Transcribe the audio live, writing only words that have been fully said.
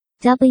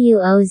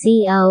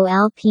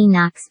WOZO-LP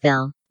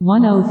Knoxville.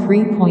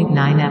 103.9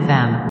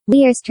 FM.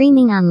 We are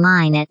streaming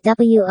online at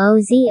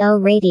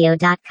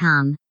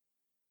WOZORadio.com.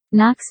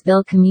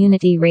 Knoxville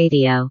Community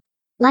Radio.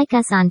 Like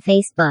us on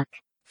Facebook.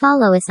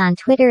 Follow us on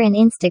Twitter and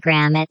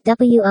Instagram at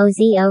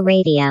WOZO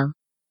Radio.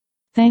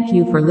 Thank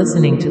you for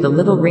listening to the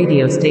little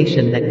radio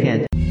station that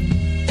could.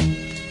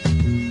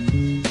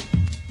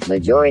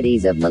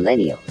 Majorities of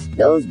millennials,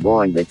 those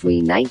born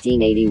between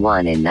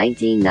 1981 and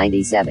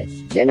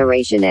 1997,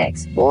 Generation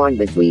X, born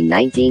between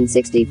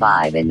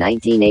 1965 and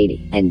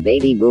 1980, and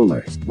baby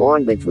boomers,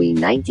 born between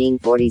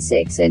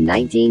 1946 and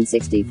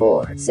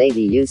 1964, say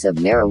the use of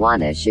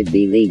marijuana should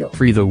be legal.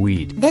 Free the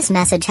weed. This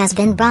message has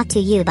been brought to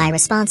you by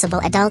responsible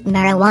adult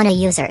marijuana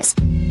users.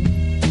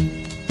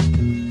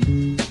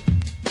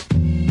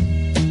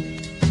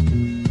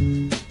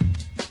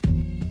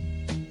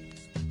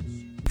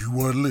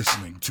 You are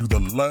listening to the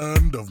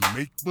Land of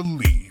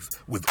Make-Believe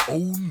with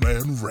Old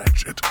Man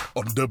Ratchet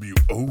on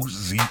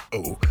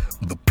WOZO,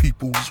 the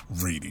People's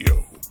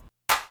Radio.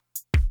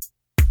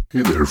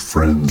 Hey there,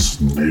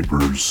 friends,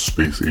 neighbors,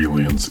 space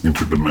aliens,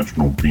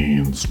 interdimensional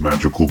beings,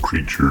 magical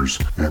creatures,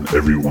 and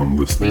everyone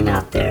listening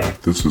out there.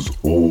 This is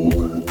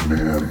Old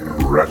Man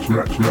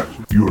Ratchet.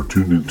 You are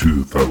tuned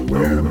into the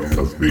Land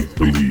of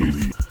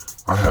Make-Believe.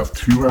 I have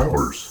 2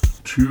 hours,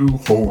 2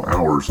 whole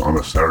hours on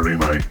a Saturday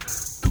night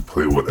to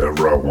play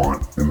whatever I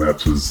want, and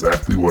that's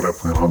exactly what I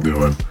plan on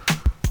doing.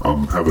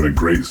 I'm having a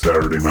great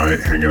Saturday night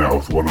hanging out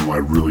with one of my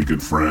really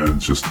good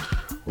friends, just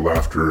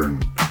laughter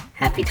and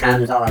happy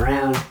times all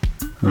around.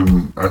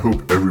 And I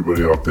hope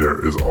everybody out there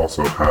is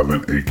also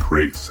having a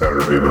great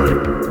Saturday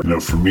night. You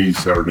know, for me,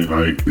 Saturday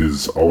night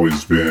has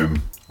always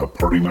been a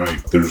party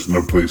night. There's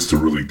no place to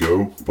really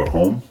go but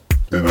home.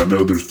 And I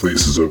know there's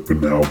places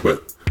open now,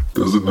 but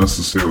doesn't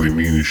necessarily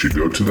mean you should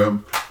go to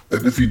them.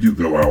 And if you do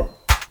go out,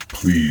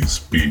 please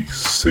be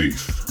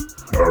safe.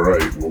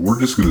 Alright, well, we're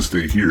just going to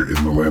stay here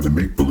in the Land of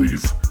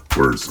Make-Believe,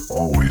 where it's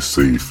always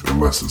safe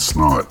unless it's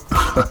not.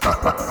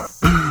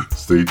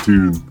 Stay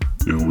tuned.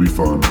 It'll be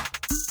fun.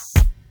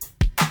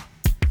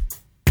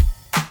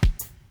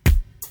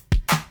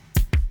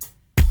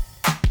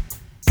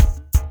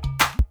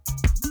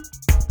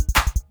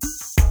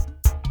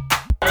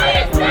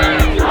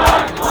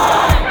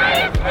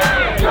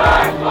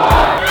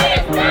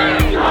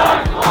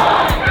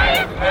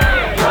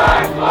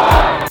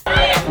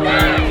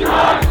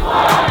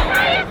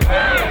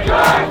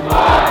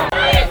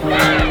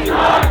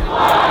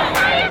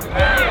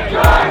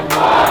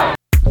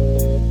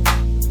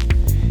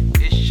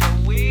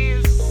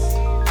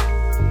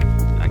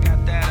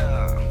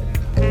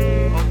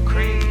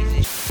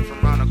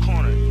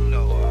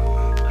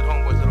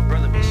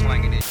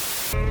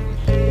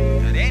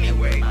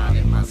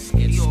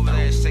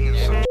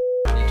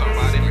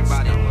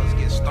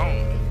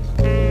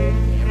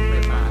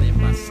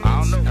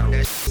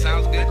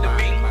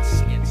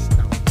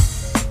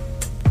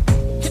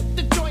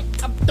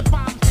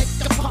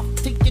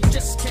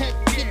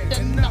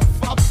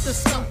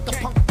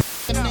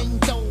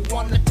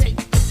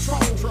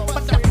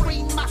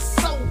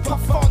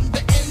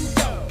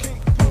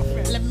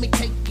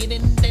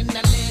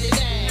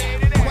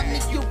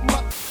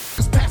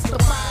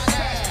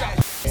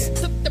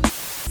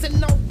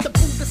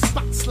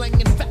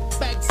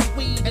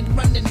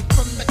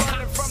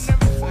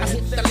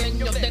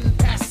 Then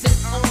pass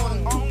it on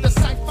to the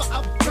cipher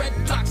of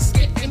dreadlocks.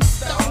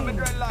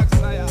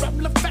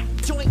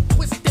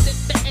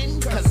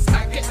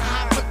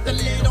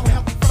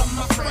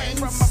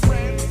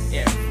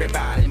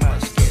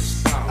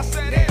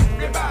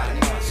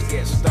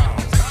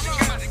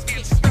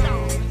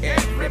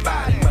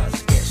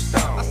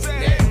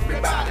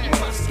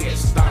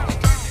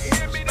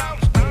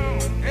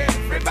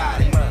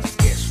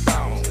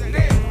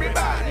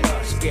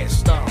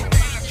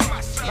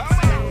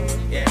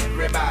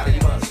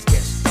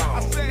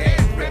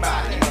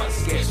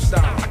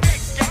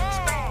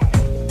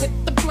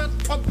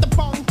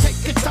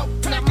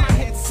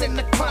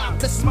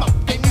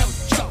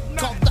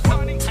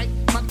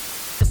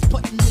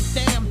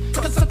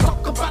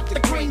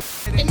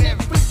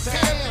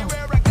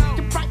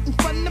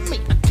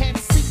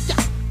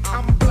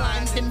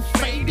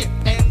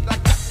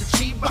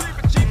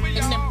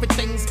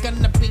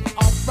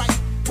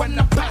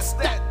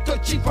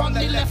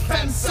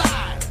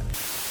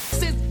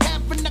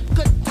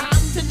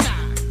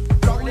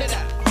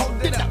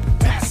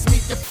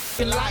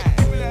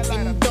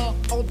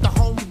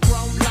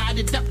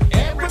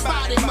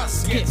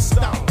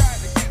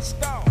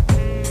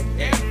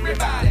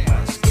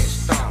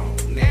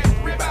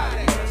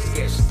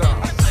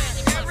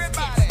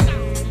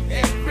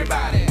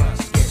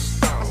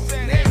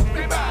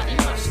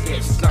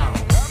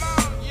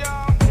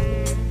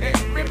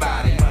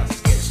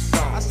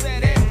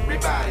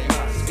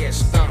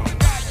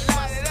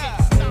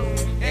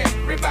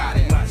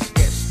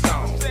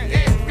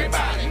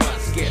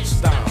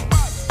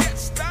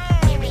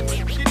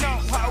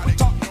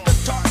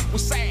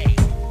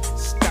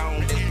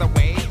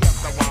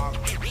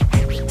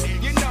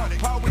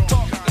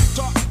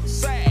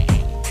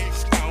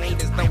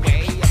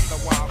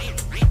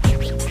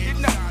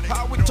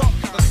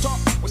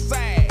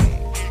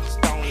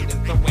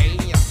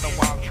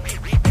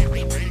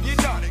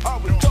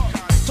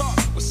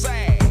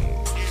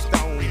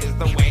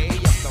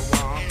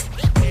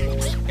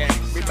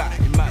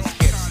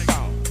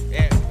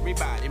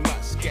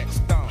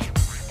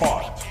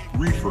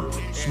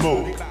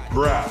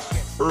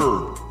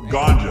 herb,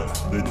 ganja,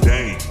 the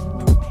dame.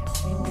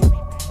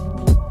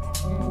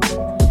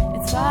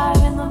 It's 5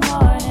 in the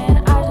morning,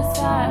 I just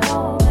got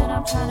home and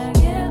I'm trying to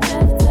get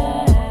lifted.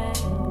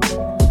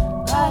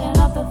 Lighting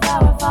up the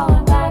flower,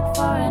 falling back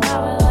for an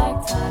hour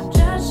like time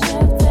just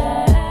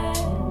shifted.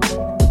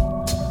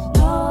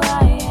 No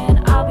lying,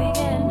 I'll be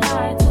getting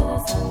high till the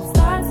sun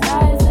starts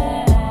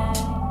rising.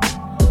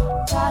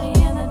 Cloudy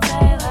in the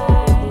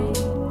daylight,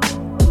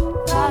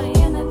 cloudy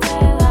in the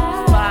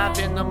daylight. It's 5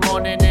 in the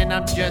morning and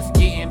I'm just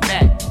getting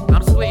back.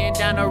 I'm splitting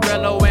down a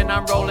Rello and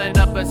I'm rolling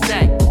up a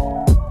sack.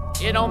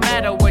 It don't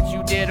matter what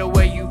you did or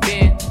where you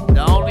been.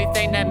 The only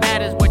thing that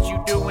matters what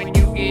you do when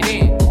you get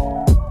in.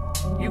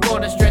 You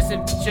gonna stress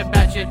and bitch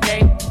about your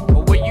day,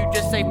 or will you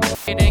just say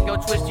it and go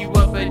twist you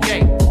up a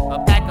J? A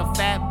pack of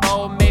fat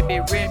bowl, maybe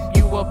rip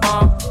you a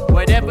bomb.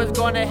 Whatever's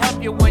gonna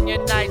help you when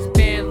your night's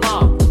been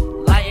long.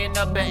 Lighting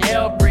up an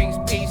L brings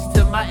peace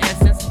to my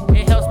essence.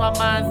 It helps my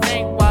mind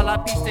think while I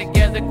piece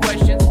together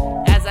questions.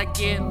 As I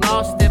get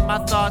lost and my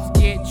thoughts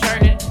get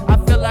churning, I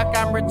feel like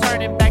I'm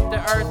returning back to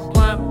earth,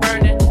 blunt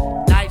burning.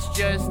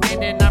 Just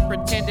ending, I'm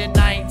pretending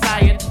I ain't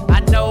tired. I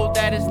know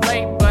that it's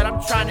late, but I'm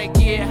trying to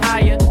get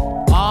higher.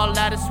 All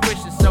out of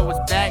swishes, so it's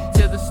back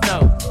to the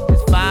stove.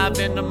 It's 5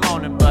 in the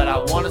morning, but I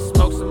wanna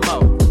smoke some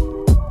more.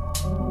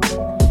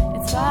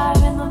 It's 5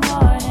 in the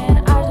morning,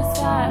 I just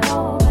got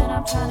home and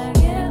I'm trying to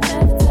get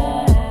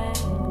lifted.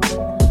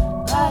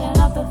 Lighting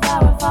up the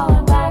flower,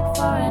 falling back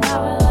for an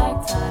hour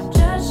like time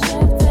just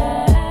shifted.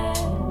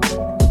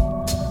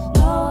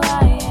 No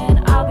lying,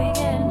 I'll be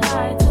getting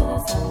high till the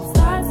sun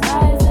starts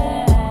rising.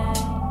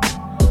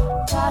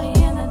 Cloudy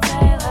in the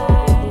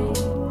daylight,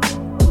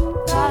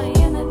 cloudy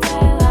in the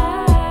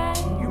daylight.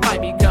 You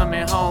might be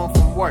coming home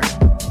from work,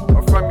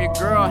 or from your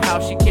girl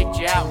house, she kicked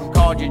you out and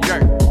called you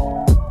jerk.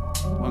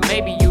 Or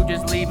maybe you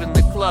just leaving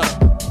the club.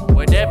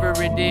 Whatever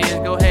it is,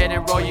 go ahead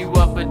and roll you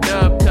up a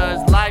dub,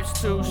 cause life's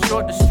too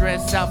short to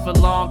stress out for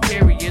long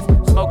periods.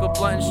 Smoke a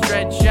blunt and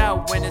stretch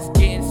out when it's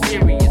getting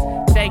serious.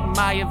 Take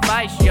my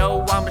advice,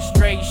 yo, I'm a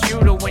straight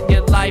shooter. When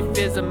your life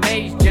is a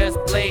maze, just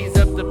blaze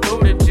up the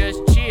Buddha, just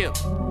chill.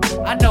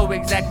 I know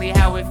exactly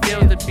how it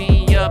feels to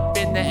be up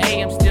in the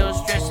AM, still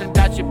stressing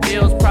about your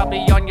bills. Probably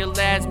on your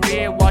last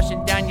beer,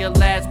 washing down your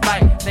last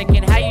bite,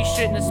 thinking how you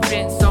shouldn't have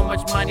spent so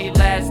much money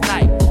last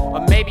night.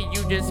 Or maybe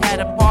you just had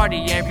a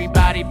party,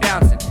 everybody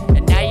bouncing,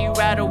 and now you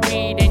out of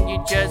weed and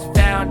you just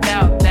found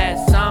out that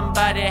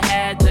somebody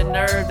had the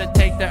nerve to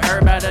take the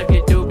herb out of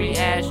your doobie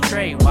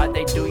ashtray. Why'd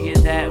they do you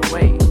that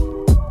way?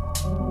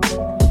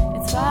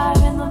 It's 5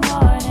 in the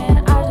morning,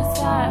 I just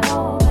got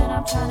home and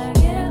I'm trying to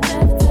get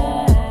lifted.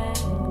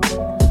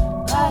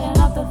 Lighting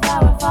up the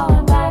flower,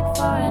 falling back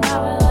for an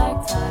hour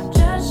like time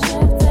just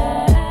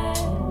shifted.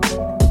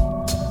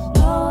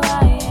 No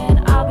lying,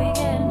 I'll be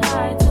getting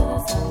high till the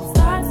sun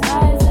starts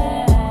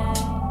rising.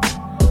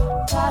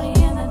 Cloudy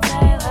in the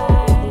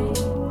daylight,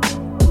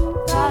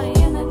 cloudy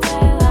in the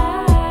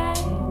daylight.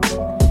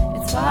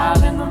 It's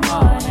 5 in the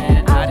morning,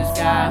 I just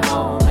got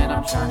home and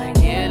I'm trying to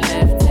get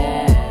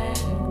lifted.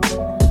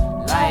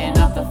 Lighting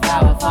up the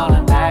flower,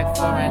 falling back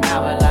for an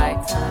hour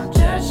like time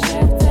just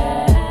shifted.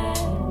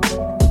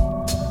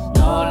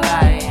 No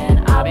lying,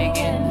 I'll be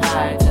getting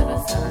high till the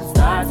sun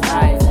starts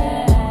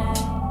rising.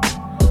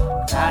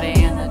 Cloudy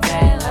in the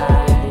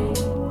daylight,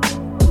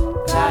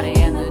 cloudy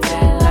in the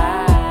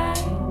daylight.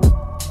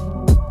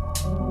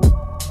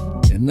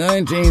 In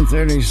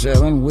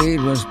 1937,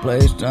 weed was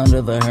placed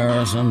under the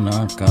Harrison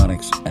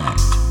Narcotics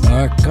Act.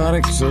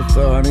 Narcotics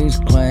authorities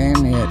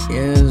claim it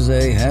is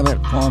a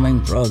habit-forming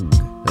drug.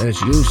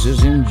 Its use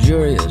is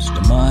injurious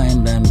to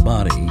mind and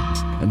body,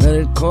 and that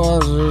it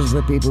causes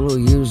the people who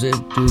use it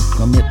to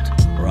commit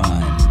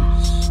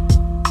crimes.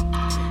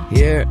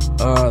 Here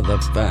are the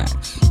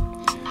facts.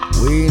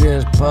 Weed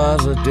is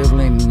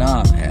positively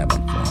not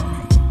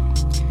habit-forming.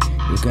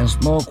 You can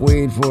smoke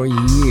weed for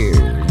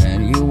years,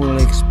 and you will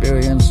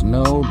experience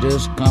no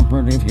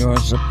discomfort if your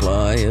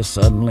supply is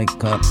suddenly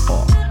cut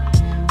off.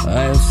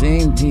 I have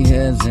seen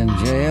T-heads in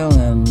jail,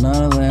 and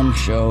none of them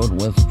showed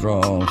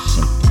withdrawal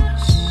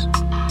symptoms.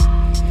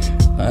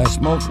 I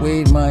smoked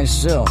weed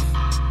myself,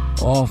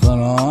 off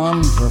and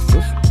on for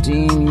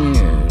 15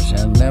 years,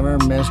 and never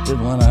missed it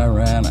when I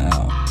ran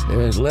out.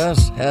 There is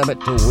less habit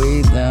to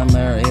weed than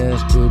there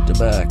is to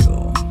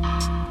tobacco.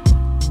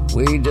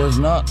 Weed does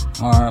not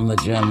harm the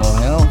general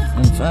health.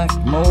 In fact,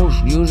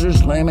 most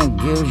users claim it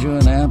gives you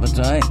an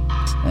appetite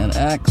and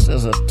acts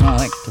as a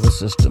tonic to the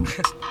system.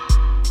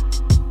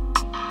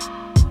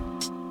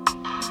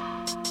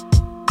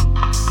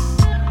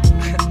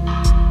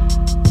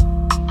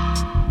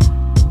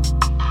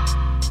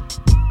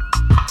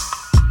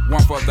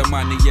 One for the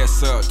money, yes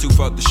sir, two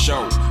for the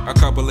show. A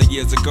couple of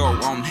years ago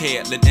on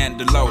Headland and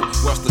the Low.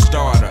 What's the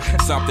starter?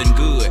 Something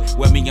good.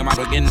 Where me and my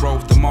again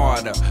rode the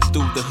martyr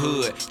through the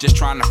hood, just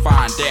trying to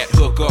find that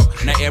hook up.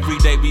 Now every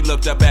day we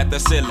looked up at the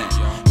ceiling,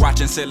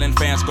 watching ceiling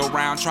fans go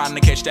round, trying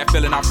to catch that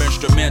feeling off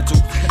instrumental.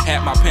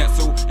 Had my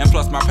pencil and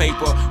plus my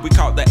paper. We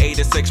caught the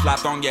 86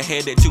 flight on your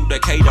headed to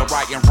Decatur,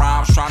 writing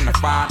rhymes, trying to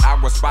find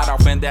our spot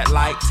off in that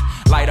light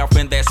off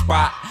in that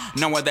spot.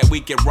 knowing that we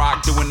get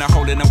rocked doing the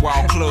hole in the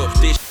wall clubs.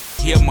 This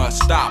here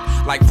must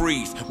stop, like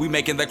freeze. We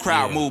making the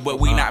crowd move, but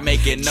we not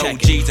making no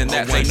G's, and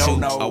that's a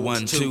no. A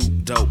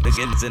 1-2 dope. The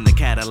kids in the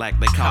Cadillac,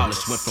 they call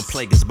us. Went from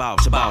plaguers ball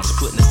to balls,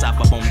 putting the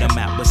South up on the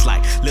map. It's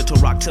like Little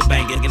Rock to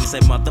banging, and say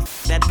mother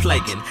that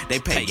plaguing. They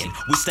pagan,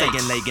 we staying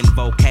lagging.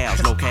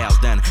 Vocals, locales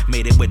done.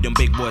 Made it with them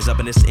big boys up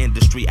in this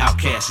industry.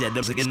 Outcasts, yeah,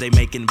 them again they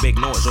making big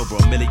noise. Over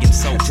 1 million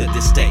sold to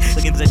this day.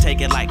 Look at they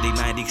take it like they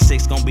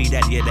 96. Gonna be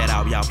that year that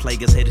out. Y'all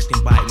plaguers haters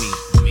can bite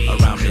me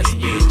around this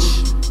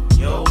bitch.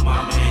 Your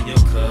mama and your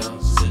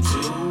cousin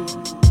too,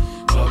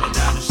 rolling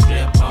down the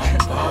strip on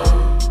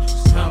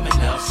boats, coming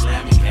up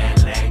slamming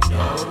Cadillac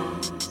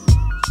doors.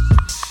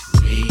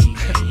 Me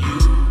and you,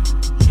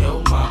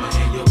 your mama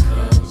and your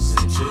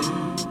cousin too,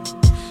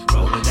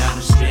 rolling down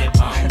the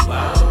strip on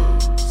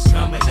boats,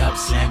 coming up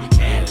slamming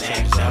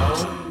Cadillac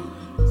doors.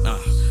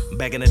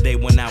 Back in the day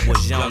when I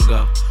was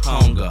younger,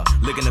 hunger,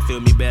 looking to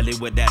fill me belly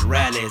with that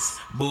rallies,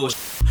 bullshit,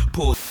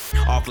 pull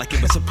off like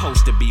it was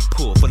supposed to be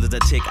pulled. Full as a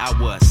tick, I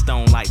was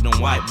stoned like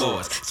them white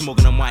boys,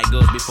 smoking them white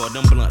girls before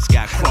them blunts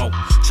got croaked.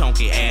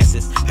 Chunky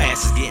asses,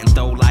 passes getting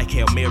thrown like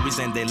Hail Marys,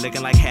 and they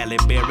looking like Halle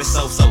Berry,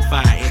 so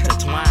fine,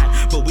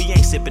 intertwined. But we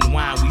ain't sipping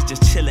wine, we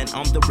just chillin'.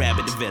 I'm the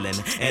rabbit villain,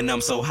 and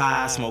I'm so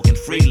high, smoking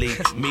freely.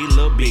 Me,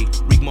 Lil B,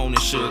 Rick Moan and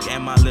Suge,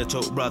 and my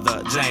little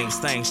brother James.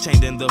 Things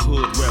changed in the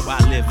hood where I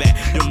live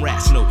at. Them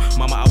rats know,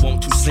 mama, I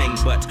want to sing,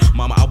 but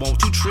mama, I want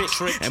to trick,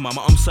 and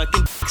mama, I'm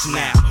sucking dicks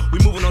now. We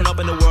moving on up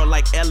in the world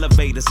like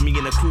elevators. Me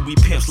and the crew, we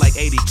pimps like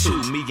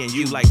 82. Me and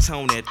you like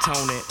tone.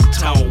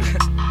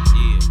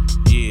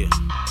 Yeah.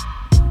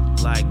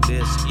 Like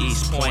this,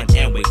 East Point,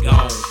 and we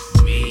gone.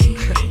 Me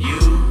and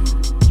you,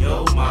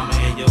 your mama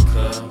and your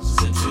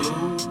cousin too,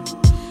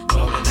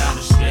 rolling down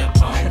the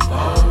strip on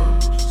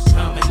boats,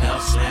 coming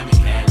up slamming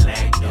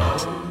Cadillac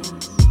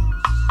doors.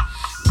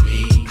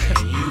 Me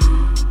and you,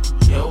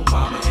 your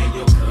mama and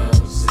your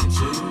cousin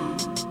too,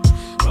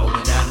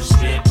 rolling down the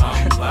strip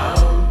on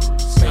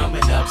boats,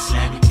 coming up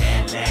slamming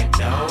Cadillac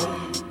doors.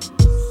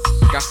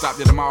 Got stopped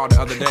at the mall the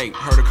other day.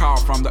 Heard a call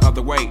from the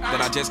other way that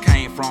I just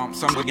came from.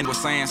 Some again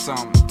was saying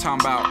something,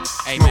 talking about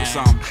smoke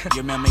some. You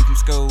remember me from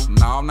school?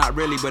 No, not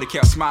really, but he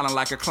kept smiling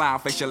like a clown,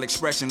 facial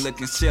expression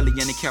looking silly,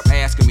 and he kept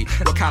asking me,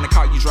 what kind of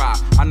car you drive?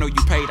 I know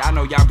you paid, I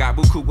know y'all got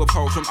buku of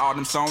hoes from all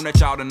them songs that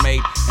y'all done made.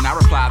 And I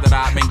replied that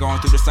I've been going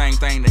through the same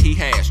thing that he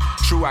has.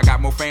 True, I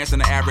got more fans than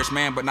the average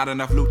man, but not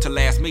enough loot to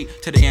last me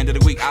to the end of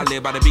the week. I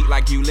live by the beat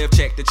like you live,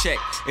 check to check.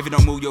 If you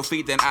don't move your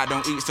feet, then I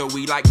don't eat, so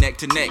we like neck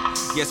to neck.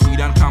 Yes, we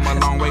done come a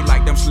long way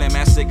like them slim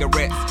ass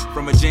cigarettes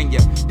from Virginia.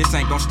 This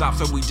ain't gon' stop,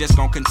 so we just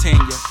gon'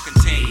 continue.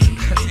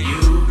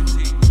 You,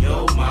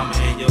 your mama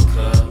and your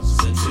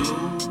cousin too,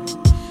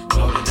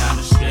 rolling down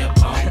the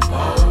strip on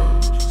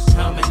boats,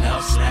 coming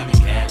up slamming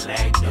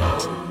Cadillac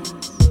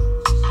doors.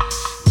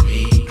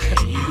 Me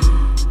and you,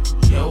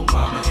 your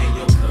mama and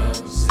your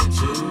cousin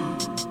too,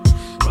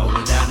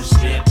 rolling down the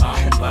strip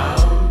on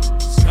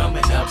boats,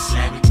 coming up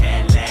slamming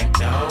Cadillac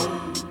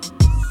doors.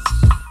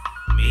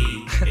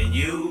 Me and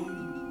you,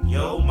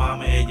 your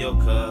mama and your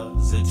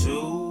cousin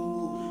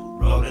too,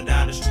 rolling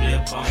down the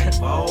strip on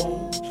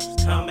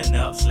boats, coming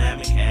up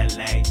slamming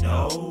Cadillac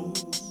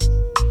doors.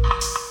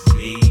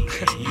 Me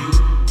and you,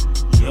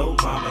 your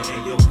mama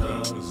and your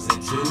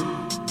cousin too,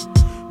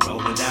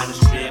 rolling down the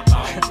strip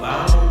on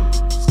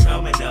boats,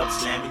 coming up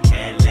slamming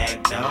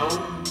Cadillac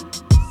doors.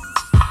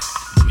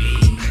 Me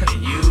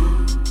and you,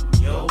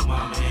 your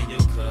mama and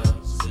your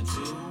cousin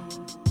too,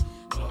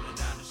 rolling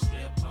down the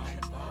strip on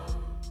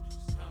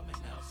boats,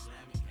 coming up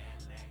slamming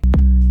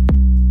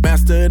Cadillac.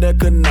 Mastered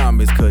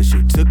economics, cause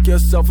you took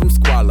yourself from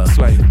squalor.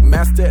 Slave.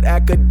 Mastered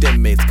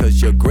academics,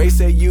 cause your grade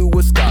said you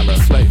a scholar.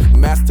 Slave.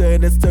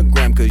 Mastered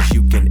Instagram, cause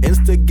you can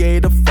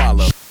instigate a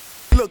follow.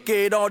 Look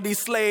at all these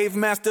slave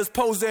masters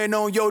posing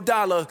on your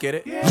dollar. Get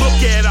it? Yeah.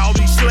 Look at all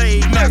these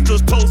slave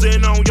masters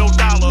posing on your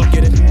dollar.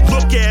 Get it?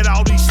 Look at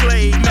all these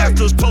slave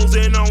masters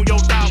posing on your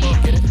dollar.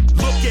 Get it?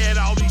 Look at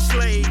all these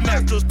slave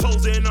masters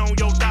posing on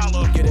your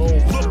dollar. Get it?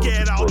 Look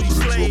at all these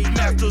slave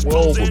masters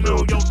posing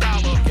on your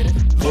dollar.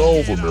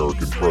 12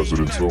 American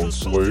presidents owned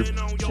slaves,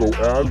 so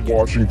add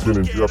Washington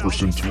and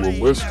Jefferson to a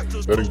list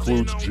that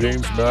includes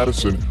James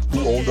Madison,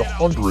 who owned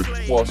 100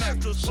 plus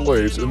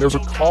slaves, and there's a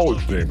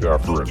college named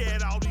after him.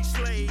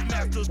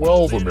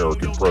 12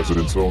 American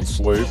presidents owned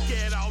slaves.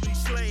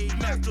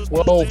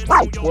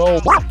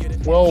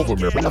 12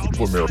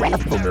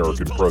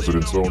 American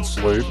presidents owned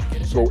slaves,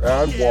 so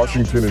add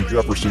Washington and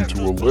Jefferson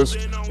to a list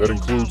that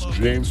includes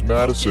James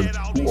Madison,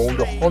 who owned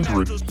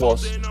 100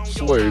 plus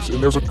slaves,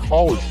 and there's a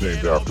college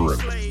named after him.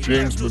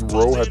 James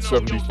Monroe had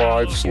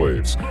 75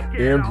 slaves.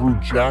 Andrew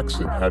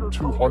Jackson had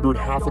 200.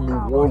 Half of New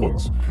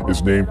Orleans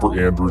is named for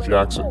Andrew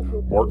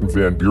Jackson. Martin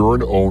Van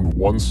Buren owned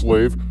 1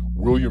 slave.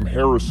 William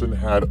Harrison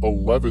had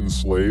 11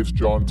 slaves.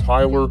 John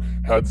Tyler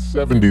had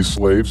 70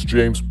 slaves.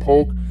 James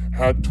Polk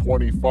had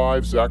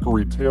 25.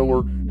 Zachary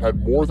Taylor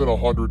had more than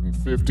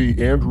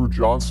 150. Andrew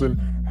Johnson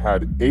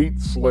had 8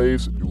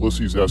 slaves.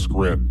 Ulysses S.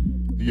 Grant,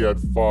 he had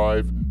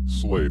 5.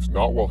 slaves.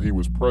 Not while he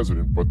was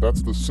president, but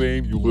that's the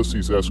same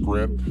Ulysses S.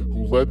 Grant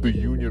who led the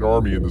Union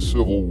Army in the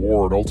Civil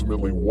War and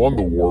ultimately won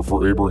the war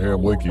for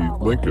Abraham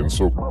Lincoln.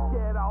 So Look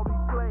at all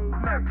these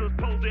slave masters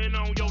posing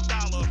on your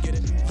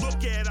dollar. Look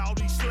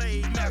at all these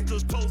slave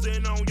masters posing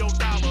on your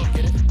dollar.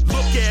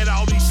 Look at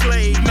all these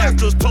slave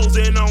masters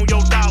posing on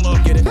your dollar.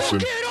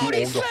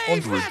 who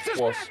owned 100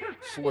 plus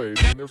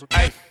slaves, and there's a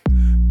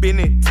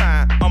Business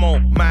time, I'm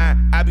on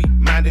mine, I be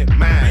minding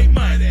mine.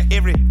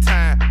 Every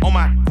time on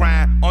my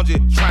grind, I'm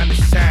just trying to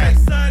shine.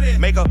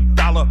 Make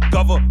 $1,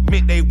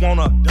 government, they want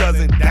a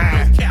dozen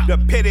dimes. The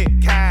petty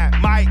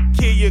kind might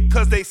kill you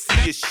cause they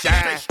see you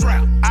shine.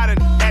 I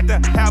done had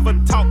to have a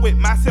talk with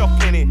myself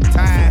plenty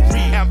times.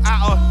 Am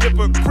I a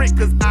hypocrite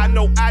cause I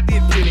know I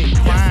did plenty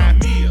crime.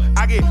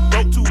 I get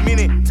broke too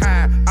many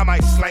times, I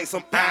might slang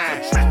some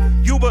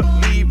iron. You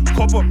believe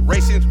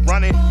corporations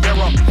running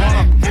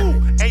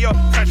marijuana, and your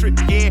country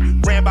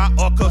getting ran by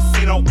a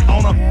casino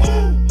owner.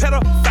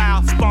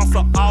 Pedophile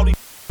sponsor all these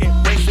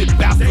racist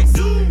bastards.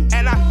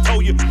 And I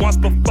told you once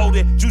before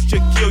that you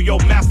should kill your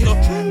master.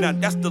 Now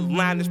that's the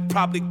line that's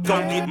probably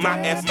gon' get my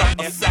ass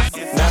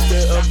assassin.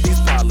 Master of these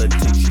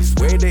politics, you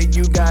swear that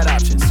you got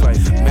options.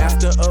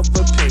 Master of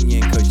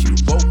opinion, cause you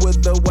vote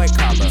with the white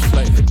collar.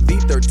 The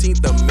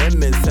 13th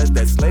Amendment says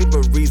that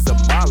slavery's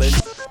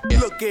abolished.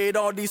 Look at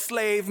all these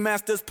slave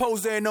masters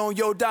posing on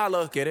your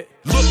dollar. Get it?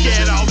 Look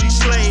at all these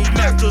slave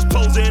masters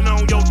posing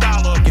on your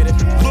dollar. Get it?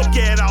 Look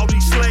at all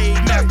these slave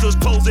masters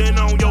posing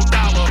on your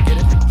dollar. Get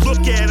it?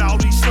 Look at all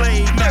these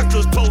slave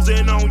masters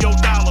posing on your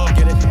dollar.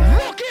 Get it?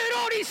 Look at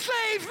all these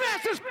slave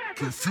masters.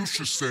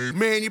 Confucius say,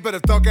 man, you better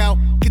thug out.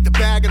 Get the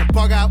bag and the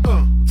bug out.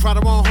 Try to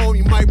run home,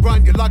 you might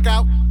run your luck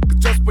out.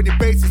 Just when your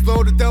base is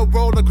loaded, they'll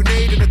roll a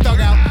grenade in the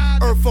dugout.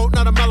 Earth folk,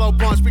 not a mellow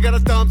bunch. We got our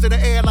thumbs in the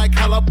air like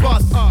hella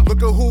bust.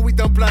 Look at who we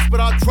done blessed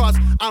with our trust.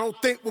 I don't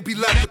think we'll be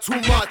left with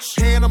too much.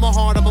 Hand on my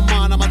heart, on my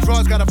mind, on my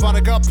drugs. Got a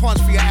vodka punch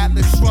for your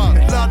Atlas shrug.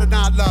 Love or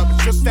not love,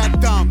 it's just that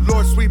dumb.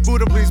 Lord, sweet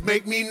Buddha, please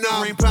make me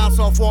numb. Rain bounce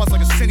off walls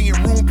like a Sinian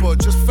Roomba.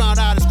 Just found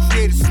out it's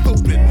created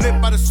stupid. Lit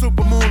by the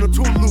supermoon or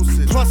too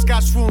lucid. Plus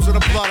got shrooms in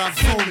the blood, I'm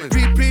fuming.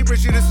 BP,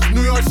 Richie, this is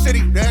New York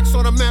City. The X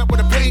on the map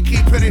with a pain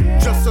keep hitting.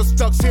 Just us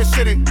ducks here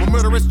shitting. When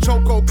murderous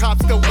choco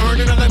cops still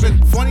earning a living.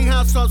 Funny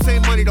how some say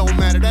money don't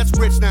matter. That's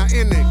rich now,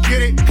 isn't it?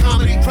 Get it?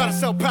 Comedy. Try to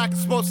sell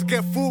packets, supposed to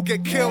get food,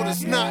 get killed.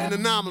 It's not an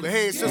anomaly.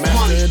 Hey, it's just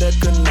money. Mastered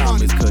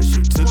economics, cause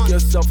you took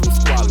yourself from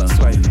squalor.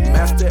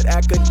 Mastered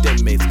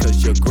academics,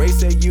 cause your grade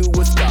said you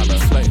a scholar.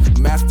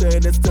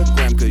 Mastered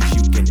Instagram, cause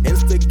you can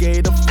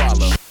instigate a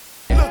follow.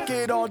 Look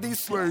at all these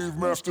slave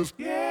masters.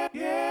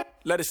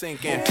 Let it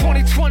sink in.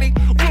 2020,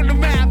 run the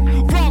map.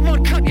 Raw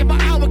one cut in my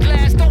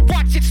hourglass. Don't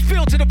watch it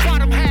spill to the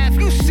bottom half.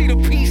 You see the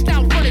piece,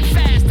 now run it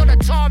fast. On a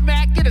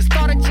tarmac, get a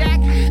starter jack.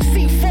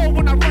 C4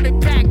 when I run it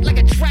back. Like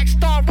a track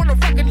star, run a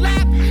record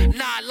lap.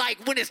 Nah, like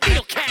when it's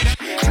needle catch.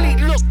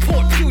 Clean look,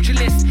 port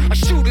pugilist. A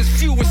shooter's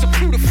view is a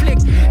brutal flick.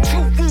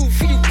 Too rude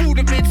for you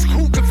rudiments.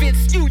 Who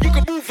convinced you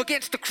can move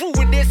against the crew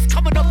in this?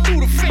 Coming up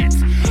through the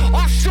fence.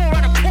 Offshore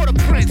at a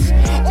Port-au-Prince.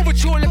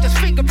 Overjoyed left his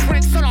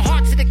fingerprints on the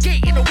hearts of the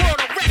gate in the world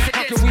of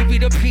residence. How can we be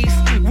the peace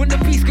when the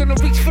beast gonna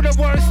reach for the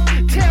worst?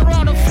 Tear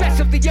all the flesh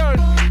of the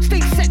earth.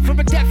 Stay set from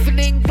a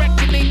deafening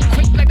reckoning,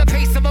 quick like the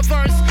pace of a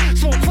verse.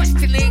 So I'm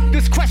questioning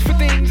this quest for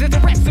things is a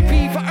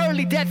recipe for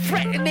early death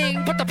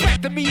threatening. But the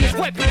breath of me is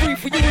weaponry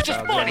for you, it's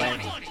just money.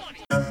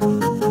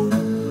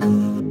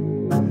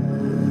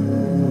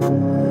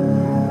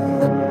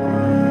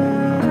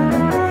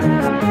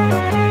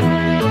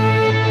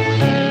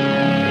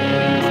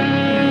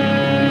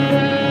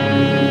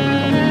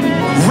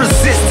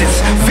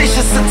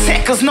 Vicious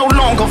attackers, no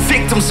longer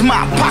victims.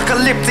 My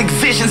apocalyptic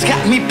visions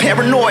got me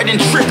paranoid and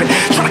tripping.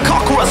 Trying to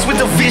conquer us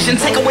with a vision,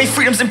 take away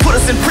freedoms and put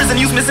us in prison.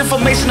 Use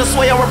misinformation to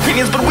sway our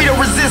opinions, but we the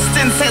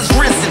resistance has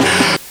risen.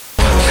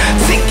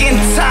 Ticking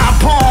time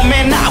bomb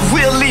and I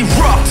will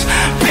erupt.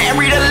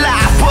 Buried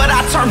alive, but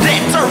I turn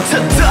that dirt to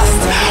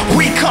dust.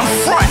 We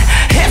confront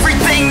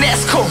everything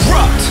that's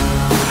corrupt.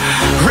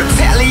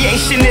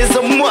 Retaliation is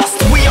a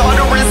must. We are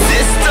the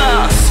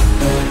resistance.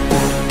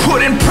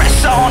 Putting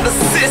pressure on the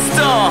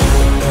system.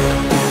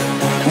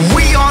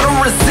 We are the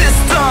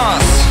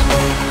resistance.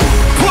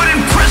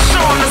 Putting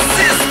pressure on the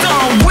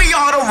system. We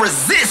are the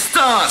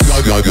resistance.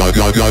 Go, go, go,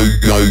 go, go,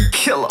 go.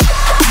 Killer.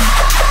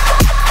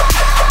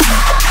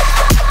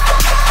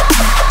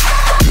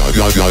 Go,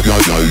 go, go, go,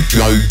 go,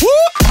 go.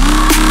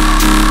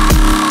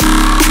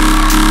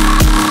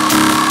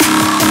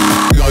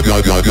 Go,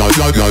 go, go, go,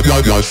 go, go,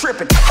 go, go.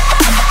 Tripping.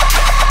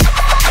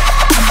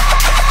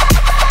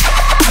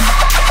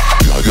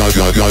 Go, go,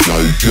 go, go, go.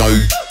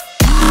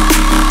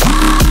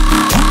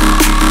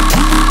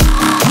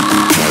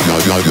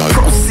 Go, go.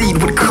 Proceed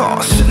with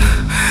caution.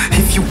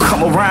 If you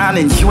come around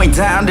and you ain't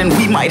down, then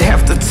we might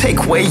have to take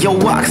away your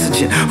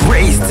oxygen.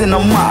 Raised in a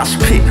mosh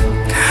pit,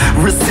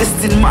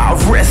 resisting my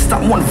arrest. I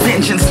want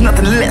vengeance,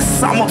 nothing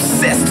less. I'm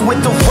obsessed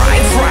with the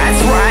riots.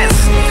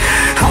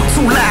 I'm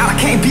too loud, I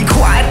can't be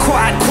quiet.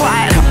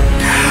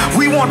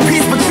 We want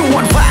peace, but you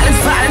want violence.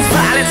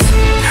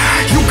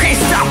 You can't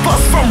stop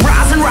us from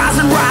rising.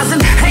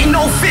 Ain't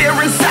no fear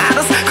inside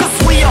us.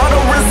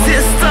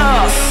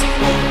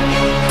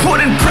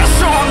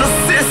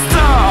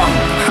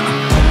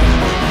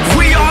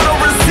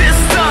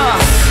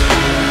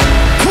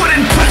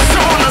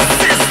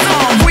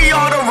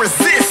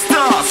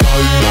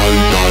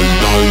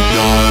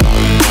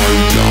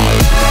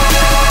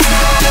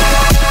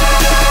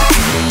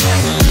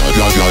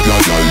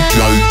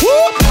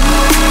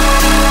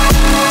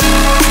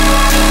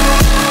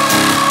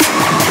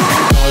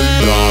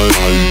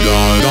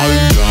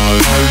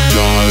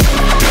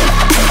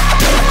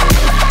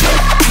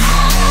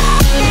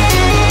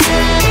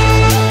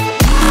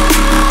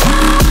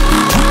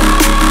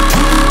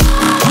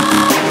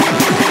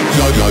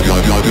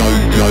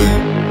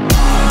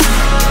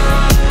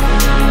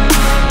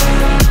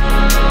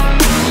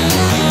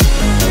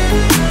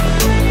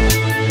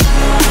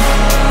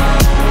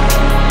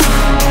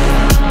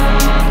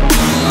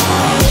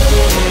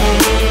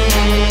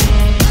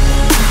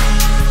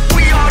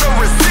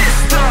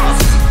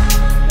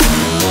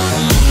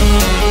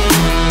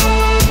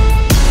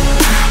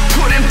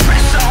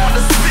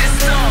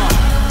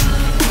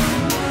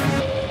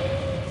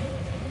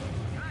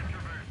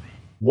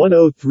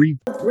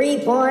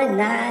 103.9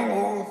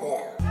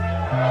 FM.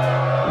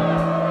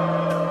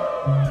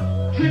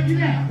 Check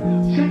it out.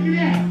 Check it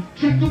out.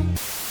 Check the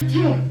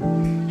joint.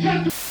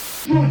 Check the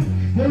joint.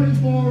 Word is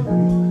born. You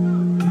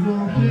know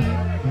what I'm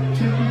saying?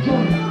 Check the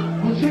joint.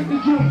 Well, check the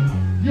joint.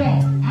 Yo,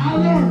 I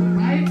learned,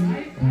 right?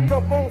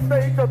 Jump on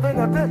stage, then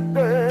I did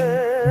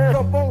that.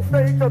 Jump on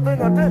stage, then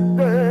I did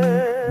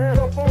that.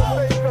 Jump on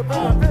stage, then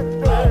I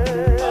did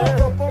that.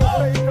 Jump on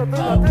stage, then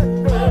I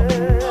did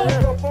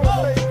that. Jump on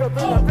stage, then I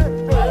did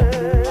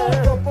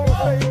that. Jump on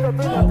stage, then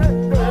I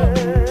did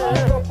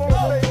that. Jump on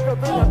stage,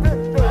 then I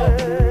did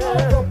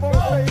that. Jump on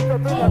stage,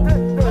 then I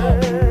did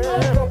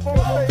that. Jump on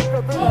stage,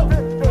 then I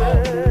did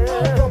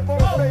that. Jump on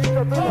stage,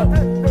 then I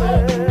did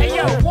that. Hey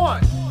yo,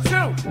 1,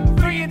 2,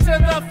 3 into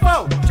the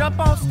 4. Jump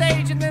on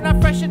stage and then I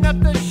freshen up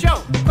the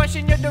show.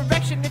 Question your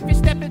direction if you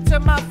step into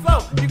my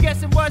flow. You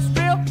guessing what's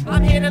real?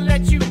 I'm here to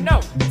let you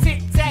know.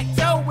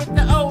 Tic-tac-toe with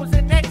the O's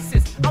and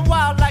X's. I'm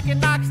wild like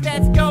an ox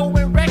that's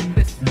going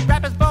reckless.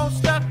 Rappers bone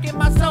stuck in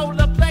my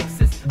solar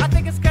plexus. I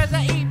think it's cause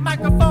I eat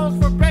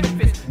microphones for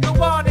breakfast.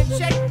 Go on and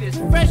check this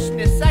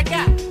freshness I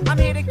got. I'm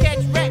here to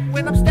catch wreck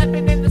when I'm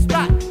stepping in the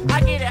spot.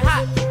 I get it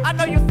hot. I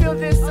know you feel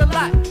this a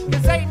lot.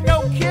 Cause ain't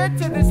no cure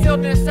to this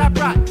illness I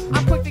brought.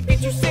 I'm quick to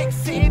get you sick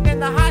sitting in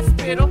the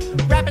hospital.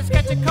 Rappers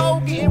catch a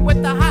cold getting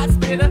with the hot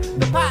spitter.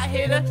 The pot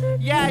hitter.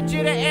 Yeah, I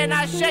jitter and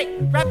I shake.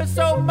 Rapping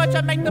so much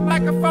I make the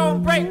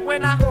microphone break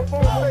when I jump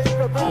on stage,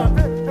 jump on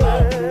stage,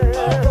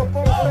 jump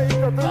on stage,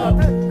 jump on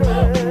stage,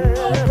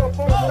 jump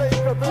on stage,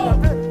 jump on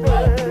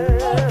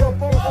stage,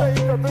 jump on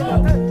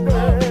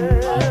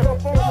stage,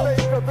 jump on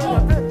stage, jump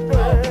on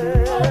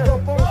stage,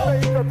 jump on stage, jump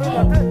on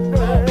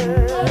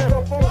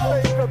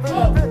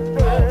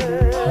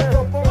stage,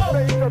 jump on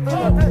stage, jump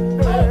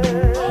on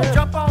stage,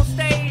 jump on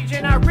stage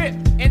and I rip,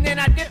 and then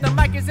I dip. The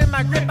mic is in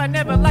my grip, I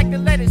never like to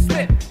let it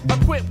slip.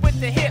 Equipped with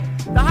the hip,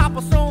 the hop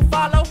will soon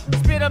follow.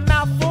 Spit a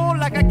mouthful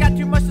like I got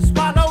too much to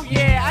swallow.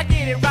 Yeah, I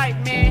get it right,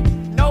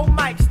 man. No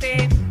mic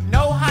stand,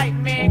 no hype,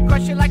 man.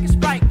 Crush it like a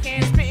Sprite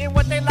can. Spitting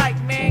what they like,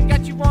 man.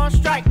 Got you on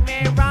strike,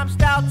 man. Rhyme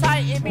style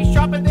tight, it be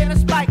sharper than a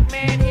spike,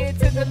 man. Here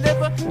to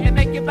deliver and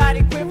make your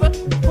body quiver.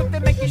 Quick to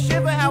make you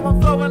shiver, how I'm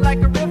flowing like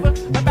a river.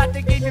 About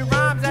to give you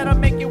rhymes that'll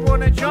make you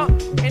wanna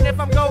jump. And if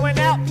I'm going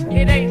out,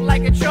 it ain't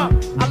like a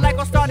chump. I like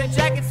on started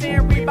jackets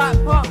and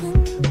Reebok pumps.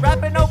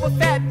 Rapping over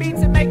fat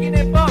beats and making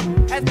it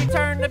bump. As we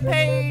turn the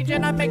page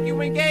and I make you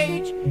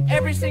engage.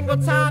 Every single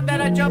time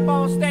that I jump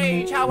on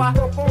stage. How I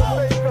jump on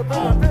stage, jump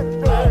on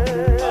stage,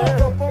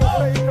 jump on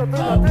stage, jump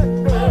on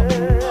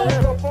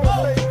stage, jump on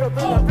stage, jump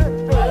on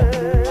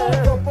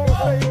stage, jump on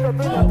stage, jump on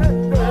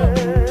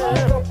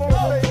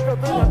stage,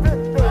 jump on stage,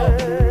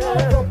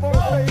 jump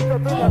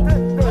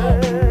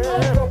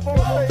on stage, jump on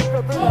stage, jump on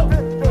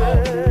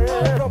stage,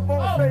 jump on stage, jump on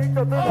stage, jump on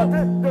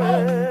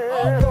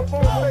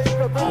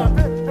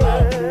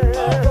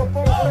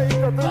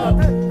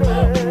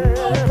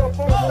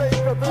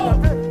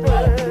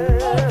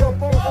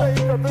stage,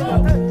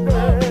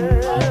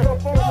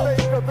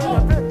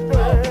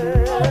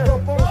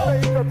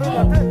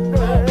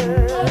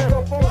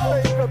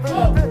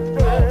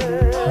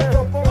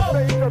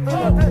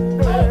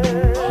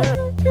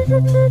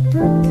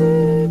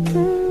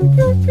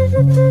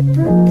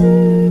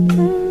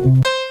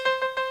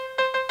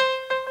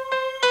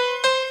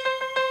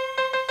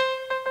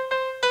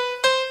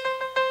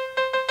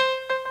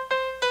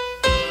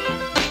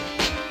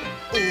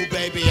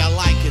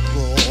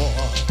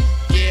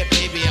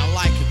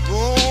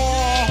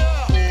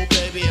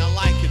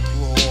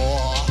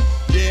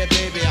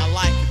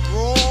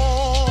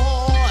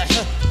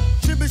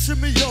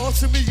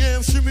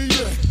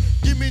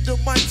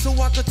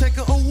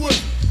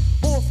 jump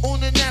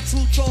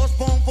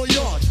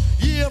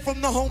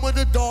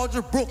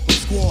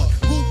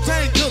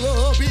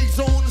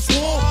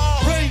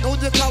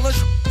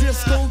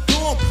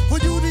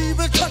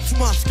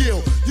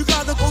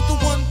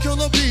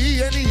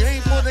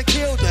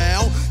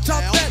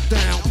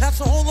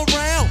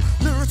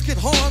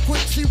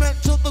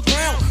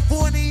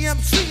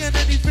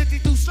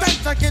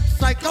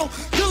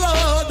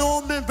on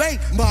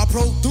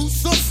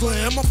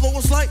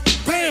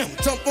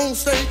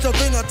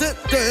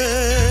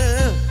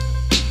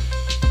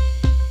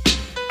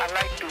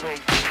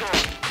stage,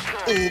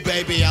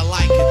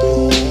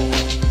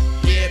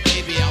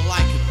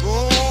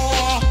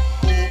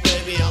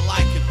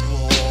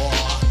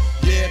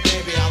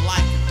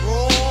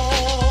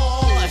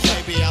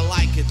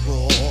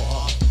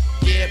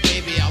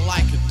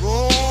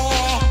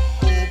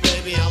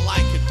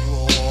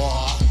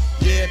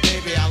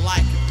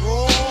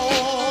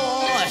 on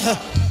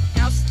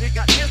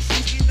stage,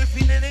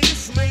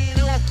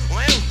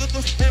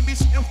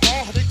 jump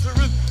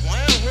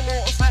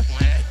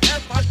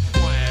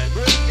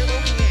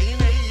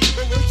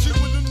on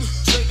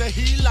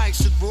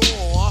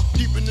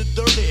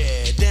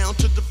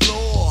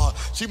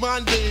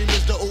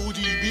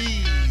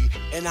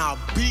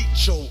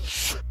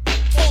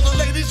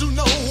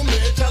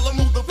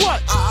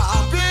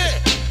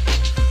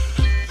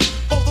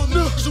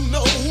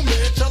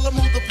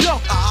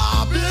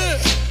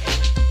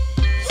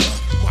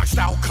stage.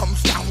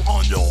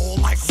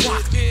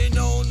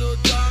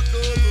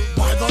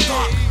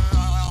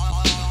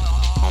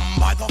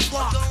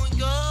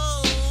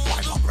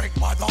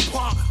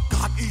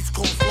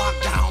 Coast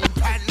lockdown,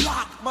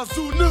 padlock.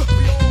 Mazuna,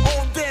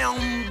 on down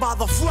by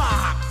the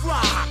flock.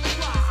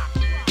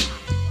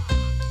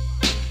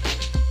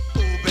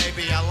 Ooh,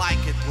 baby, I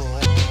like it, bro.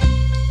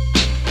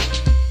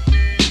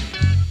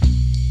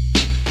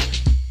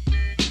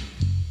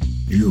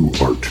 You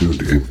are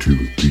tuned into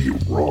the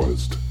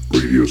rawest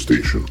radio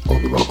station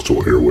on the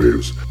Knoxville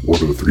airwaves,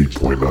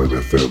 103.9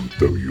 FM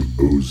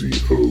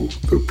WOZO,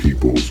 the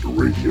People's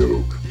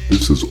Radio.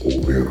 This is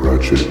Old Man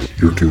Ratchet.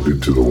 You're tuned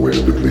into the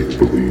land of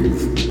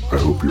make-believe. I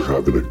hope you're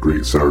having a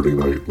great Saturday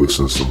night,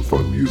 listening to some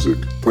fun music.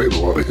 Playing a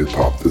lot of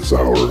hip-hop this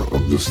hour.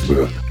 I'm just in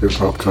a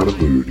hip-hop kind of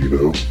mood, you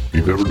know?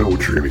 You never know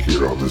what you're going to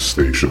hear on this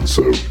station,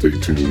 so stay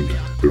tuned.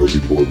 There'll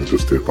be more than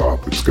just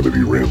hip-hop. It's going to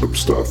be random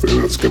stuff,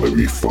 and it's going to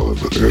be fun,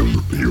 and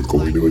you're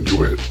going to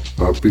enjoy it.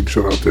 Big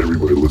shout-out to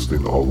everybody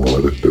listening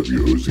online at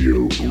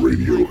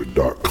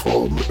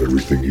WOZORadio.com.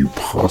 Everything you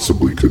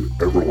possibly could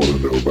ever want to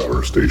know about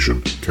our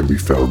station can be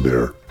found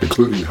there,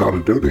 including how to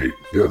donate.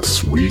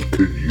 Yes, we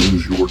could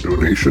use your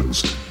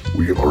donations.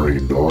 We are a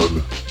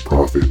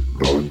non-profit,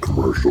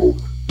 non-commercial,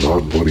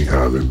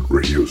 non-money-having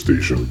radio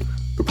station.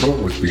 The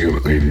problem with being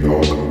a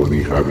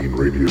non-money-having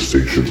radio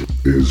station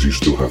is you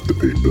still have to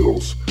pay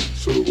bills.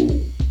 So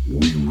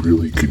we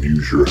really could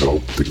use your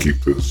help to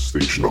keep this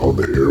station on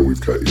the air.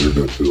 We've got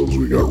internet bills,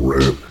 we got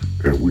rent,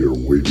 and we are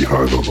way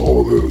behind on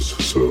all of those.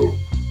 So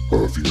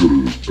if you go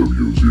to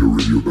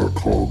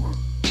WOZORadio.com,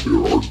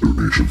 there are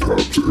donation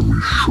tabs, and we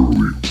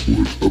surely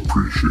would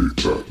appreciate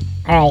that.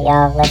 Alright,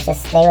 y'all, let's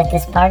just stay with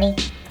this party.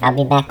 I'll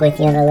be back with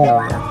you in a little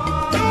while.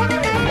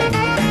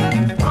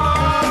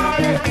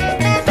 Party!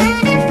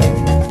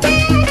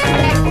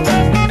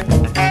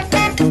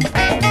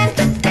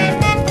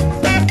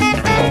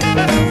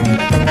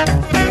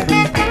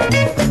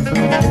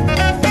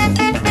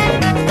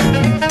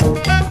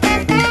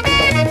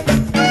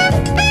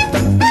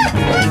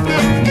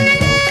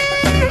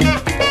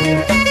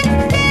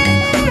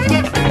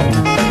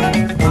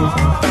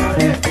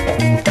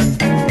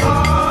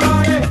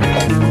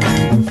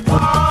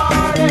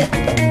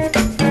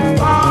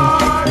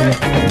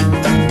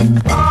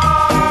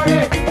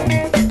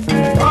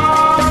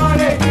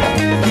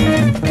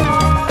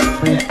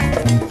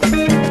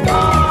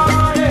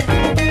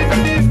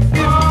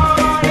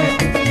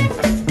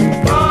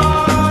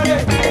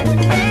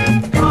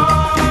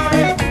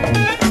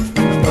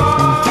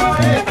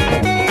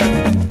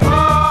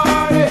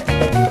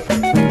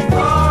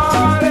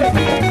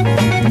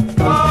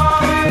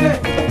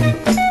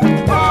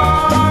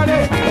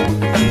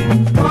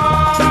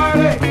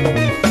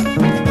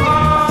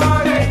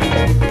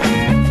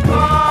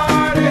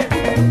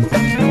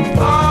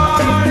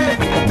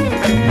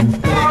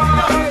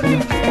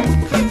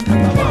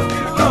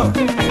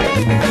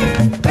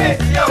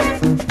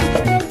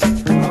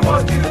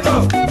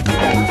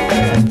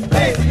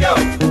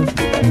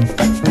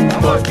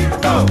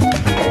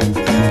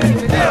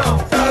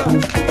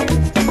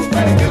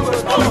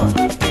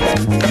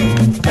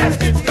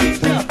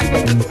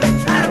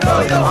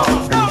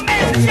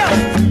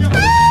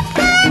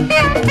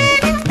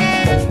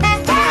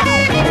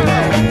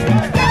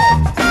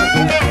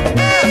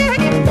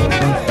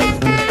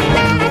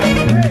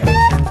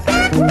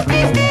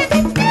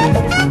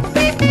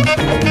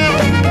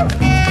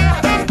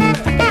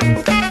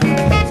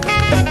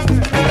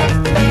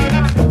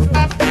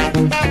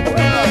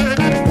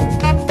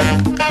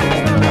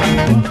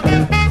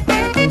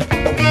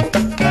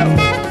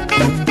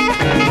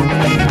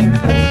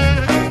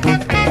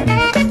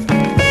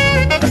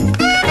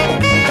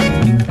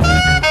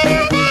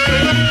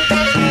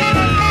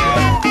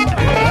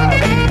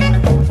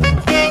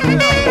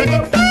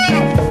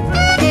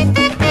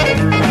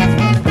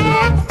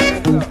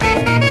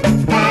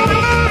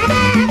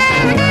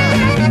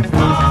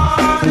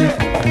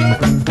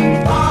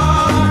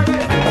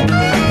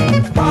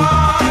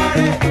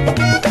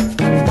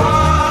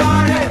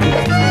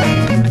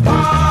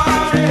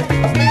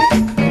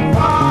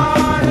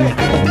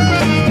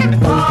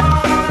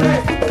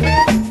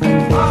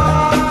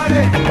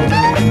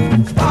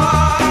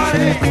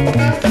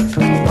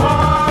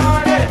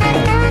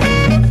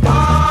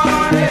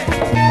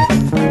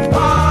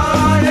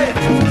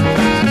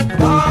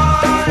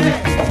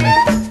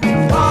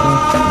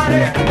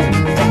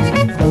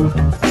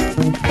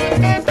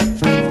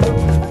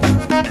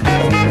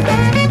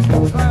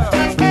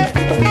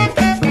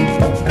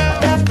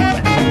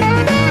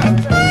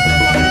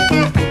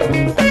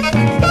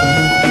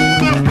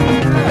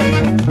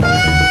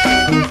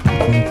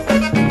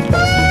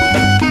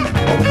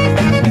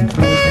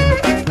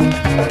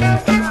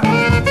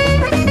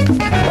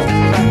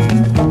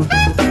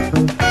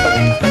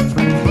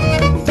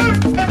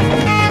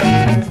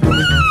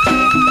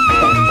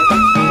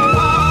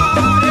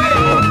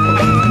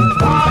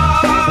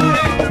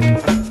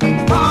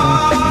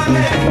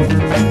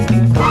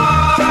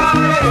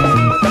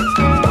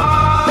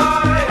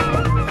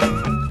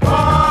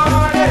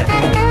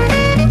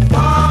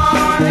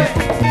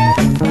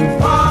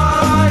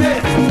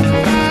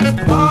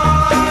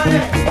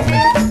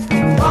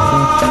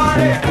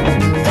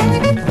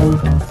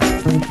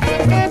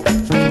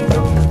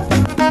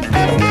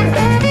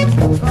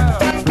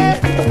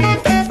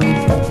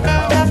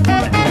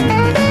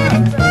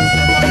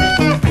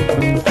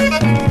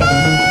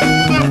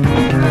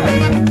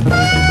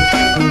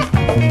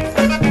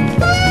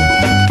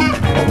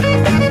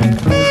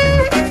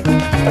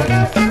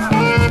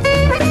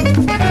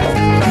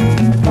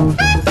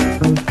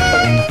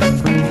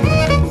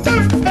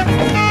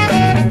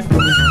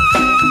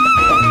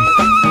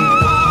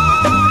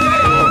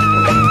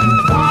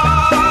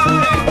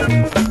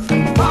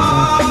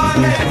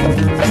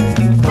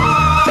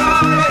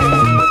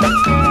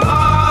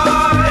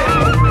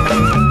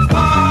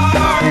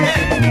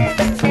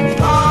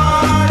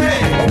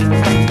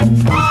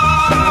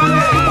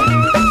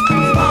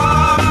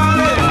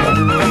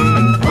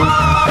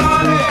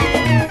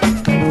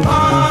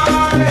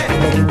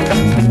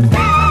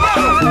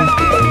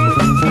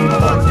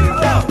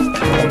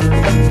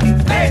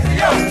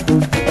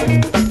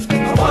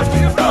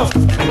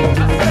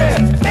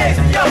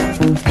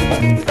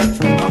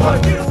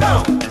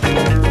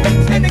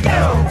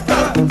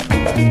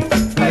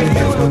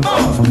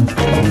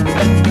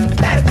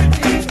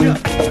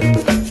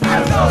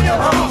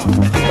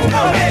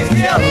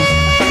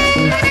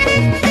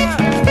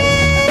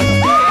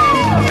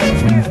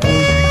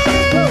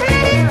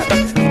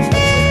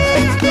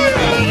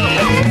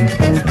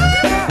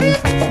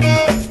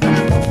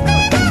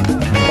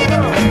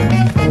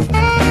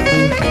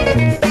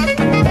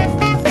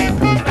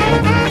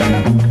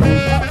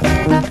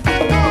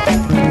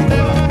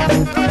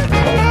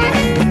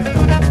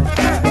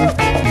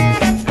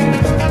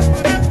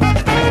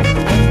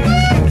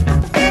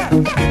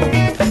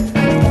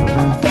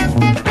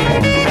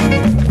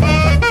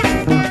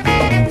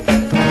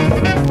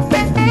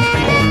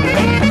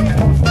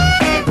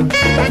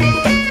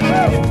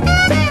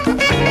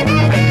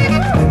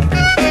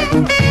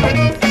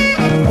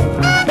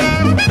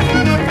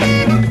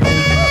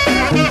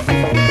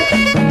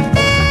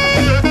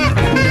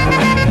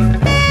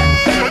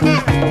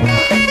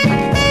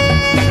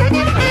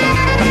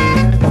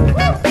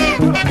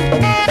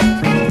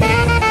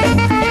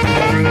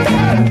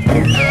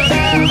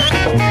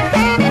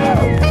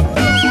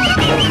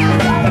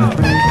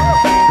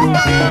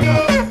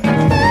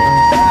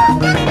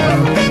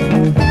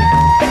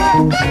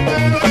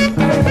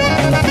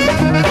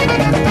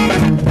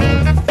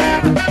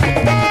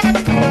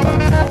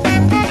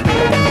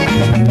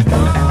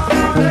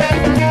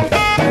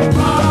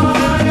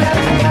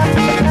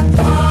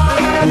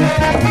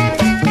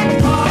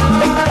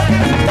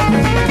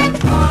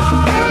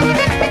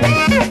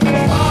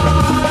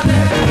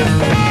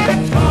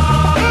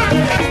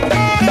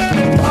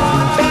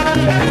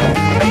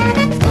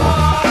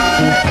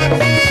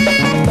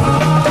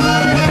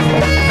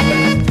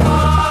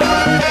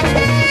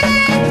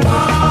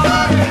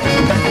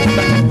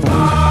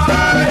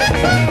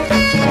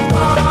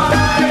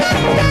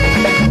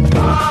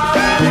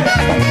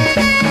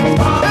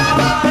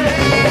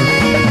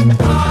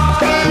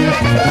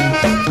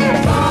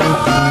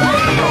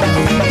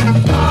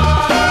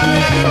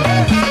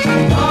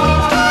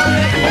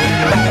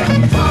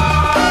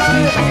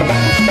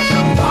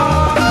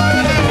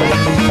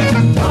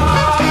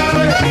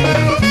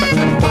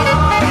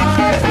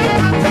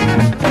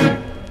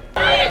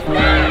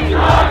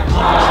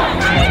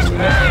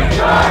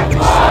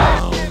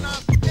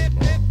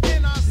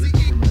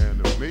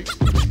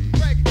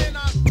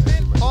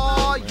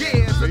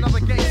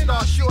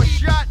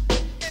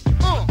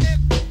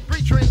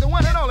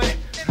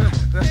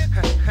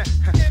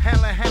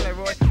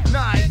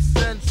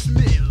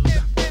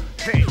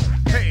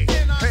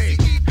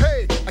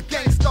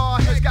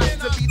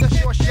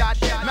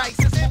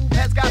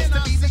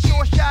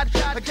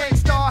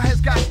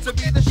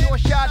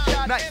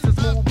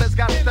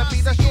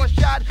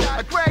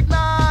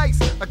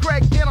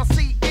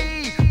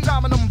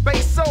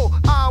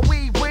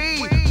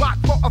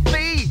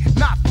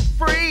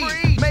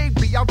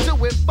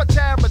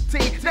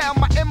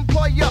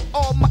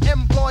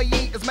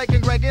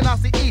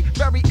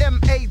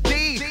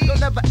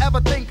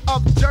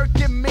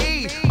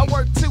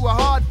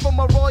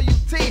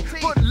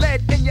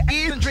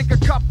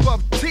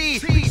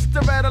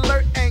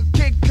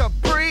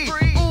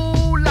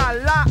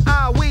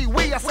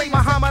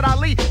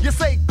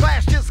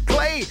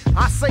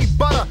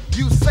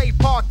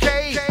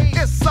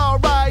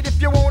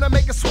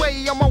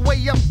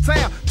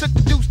 uptown, took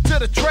the deuce to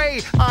the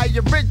trade. I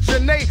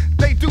originate,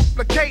 they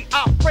duplicate.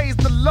 I praise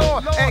the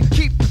Lord and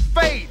keep the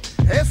faith.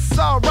 It's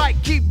alright,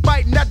 keep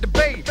biting at the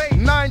bait.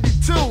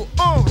 92,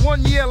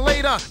 1 year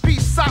later.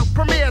 Peace out,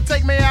 Premier,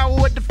 take me out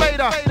with the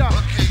fader.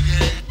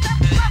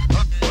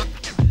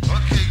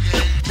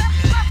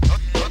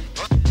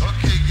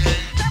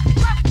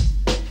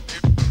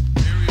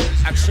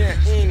 I chant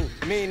eeny,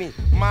 meeny,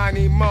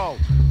 miny, mo.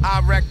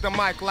 I wreck the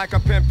mic like a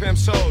pimp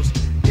shows.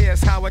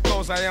 Here's how it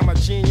goes, I am a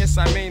genius,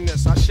 I mean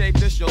this. I shape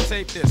this, you'll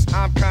tape this,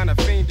 I'm kinda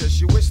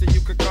fiendish. You wish that you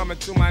could come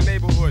into my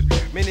neighborhood.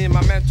 Meaning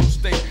my mental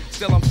state,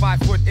 still I'm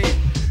 5'8".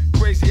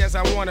 Crazy as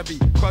I wanna be,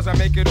 cause I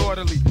make it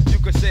orderly. You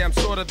could say I'm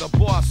sort of the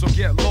boss, so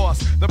get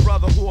lost. The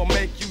brother who will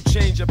make you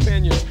change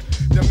opinions.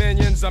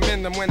 Dominions, I'm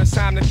in them when it's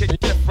time to kick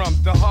it from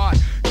the heart.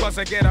 Cause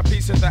I get a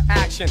piece of the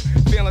action.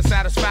 Feeling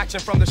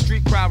satisfaction from the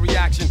street crowd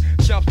reaction.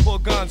 Chumps pull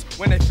guns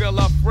when they feel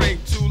afraid.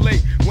 Too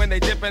late, when they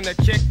dip in the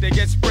kick, they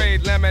get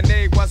sprayed.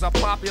 Lemonade was a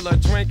popular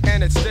drink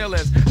and it still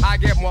is. I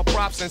get more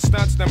props and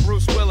stunts than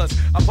Bruce Willis.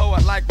 A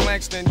poet like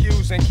Langston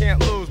Hughes and can't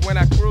lose when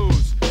I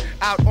cruise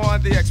out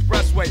on the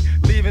expressway.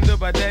 Leaving the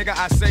bodega,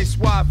 I say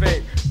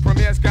suave.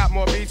 Premier's got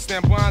more beats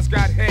than Bonds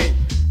got hate.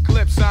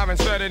 Clips I've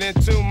inserted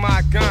into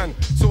my gun,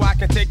 so I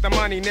can take the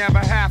money, never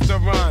have to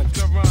run.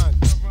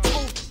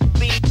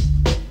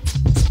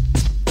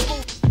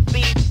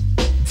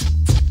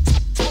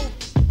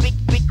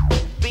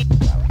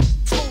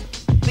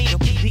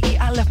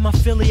 I left my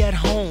Philly at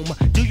home.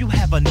 Do you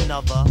have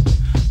another?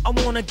 I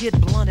wanna get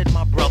blunted,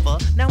 my brother.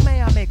 Now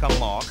may I make a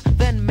mark,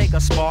 then make a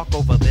spark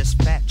over this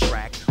fat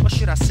track? Or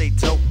should I say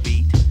dope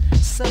beat?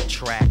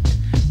 Subtract,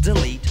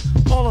 delete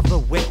all of the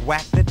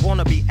wick-whack that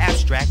wanna be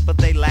abstract, but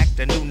they lack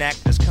the new knack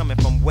that's coming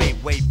from way,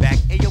 way back.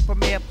 Ayo,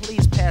 Premier,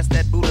 please pass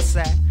that Buddha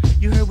sack.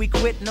 You heard we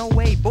quit? No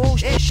way,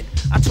 bullshit.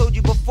 I told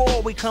you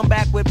before, we come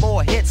back with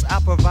more hits. I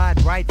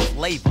provide right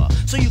flavor,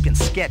 so you can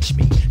sketch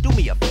me. Do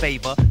me a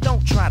favor,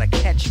 don't try to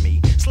catch me.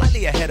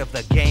 Slightly ahead of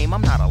the game,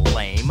 I'm not a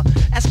lame.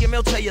 Ask him,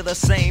 he'll tell you the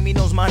same. He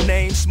knows my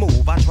name,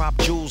 smooth. I drop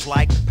jewels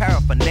like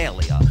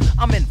paraphernalia.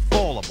 I'm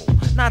infallible,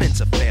 not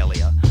into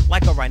failure.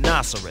 Like a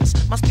rhinoceros,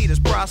 my speed is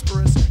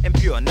prosperous, and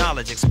pure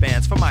knowledge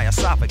expands from my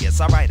esophagus.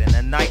 I write in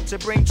the night to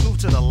bring truth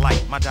to the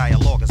light. My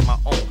dialogue is my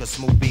own, cause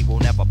smooth beat will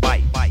never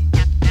bite. After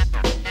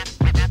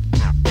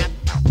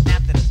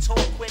the tour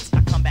quits,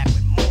 I come back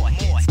with more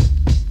hits.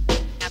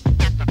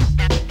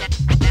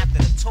 After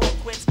the tour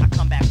quits, I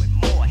come back with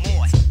more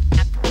hits.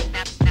 After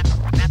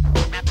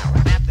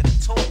the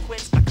tour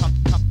quits, I come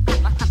back with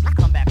more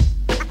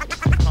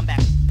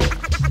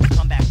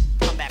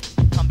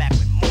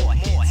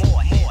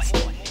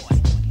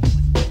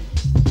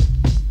hits.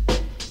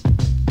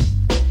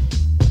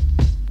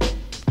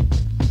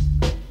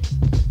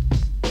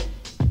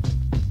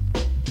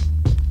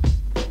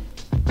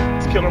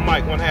 Killer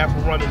Mike, one half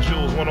of Running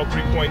Jewels,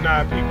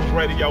 103.9 People's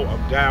Radio.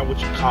 I'm down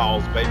with your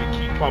calls, baby.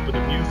 Keep pumping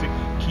the music.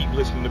 Keep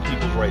listening to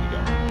People's Radio.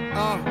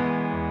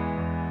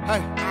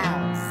 Hey.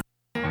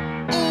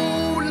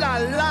 Ooh la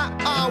la,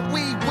 ah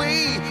wee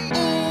wee.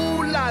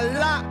 Ooh la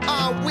la,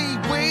 ah wee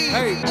wee.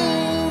 Hey.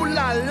 Ooh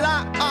la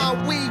la, ah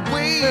wee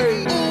wee.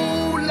 Hey.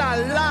 Ooh la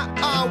la,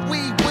 ah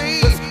wee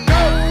wee. Let's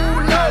go. Ooh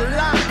la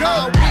la,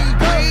 ah wee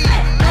wee.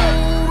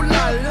 Ooh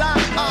la la,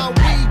 ah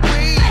wee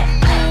wee.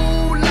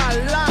 Ooh la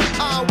la,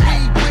 ah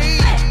wee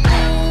wee.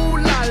 Ooh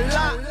la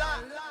la.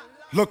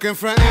 Looking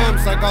for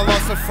M's like I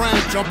lost a friend.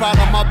 Jump out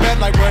of my bed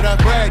like where the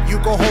bread. You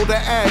go hold the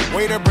egg.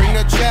 Waiter, bring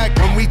the check.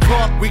 When we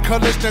talk, we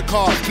collision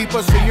cars. Keep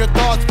us in your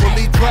thoughts.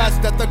 Fully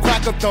dressed at the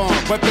crack of dawn.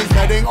 Weapons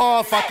letting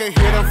off. I can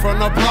hear them from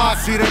the block.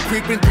 See them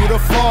creeping through the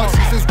fog.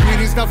 Season's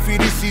greetings, now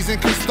feeding season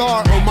can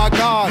start. Oh my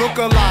God. Look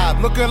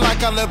alive. Looking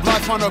like I live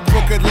life on a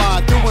crooked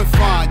line. Doing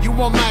fine. You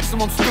want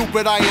maximum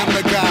stupid. I am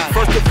the guy.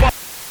 First of all,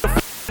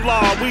 the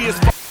law. We is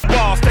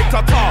balls. Steak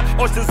tartare.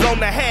 Oysters on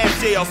the half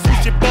shell.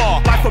 Switch it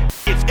ball. Like a bitch.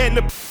 And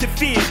the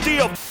fish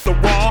still the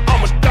raw.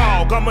 I'm a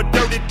dog. I'm a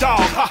dirty dog.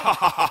 Ha ha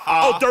ha ha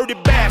ha. Oh, dirty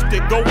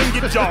bastard. Go in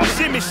your jaw.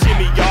 Shimmy,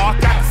 shimmy, y'all.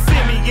 Got the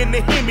semi in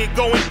the hemi.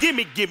 Go and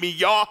gimme,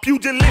 y'all.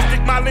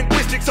 Pugilistic, my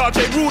linguistics.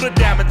 RJ Ruler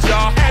damage,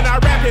 y'all. And I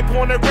rap it,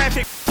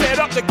 pornographic. Set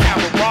up the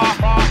camera.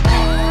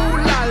 Ooh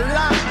la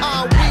la,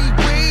 ah wee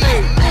wee.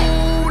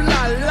 Ooh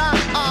la la,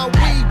 ah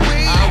wee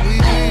wee.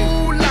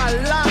 Ooh la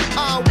la,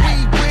 ah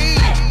wee wee.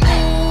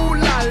 Ooh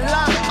la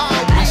la, ah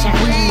wee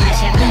wee.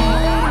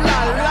 Ooh la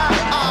la,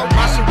 ah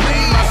wee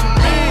wee.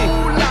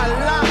 Ooh la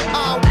la,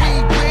 ah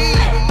wee wee.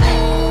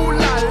 Ooh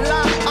la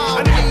la, ah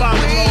wee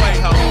wee.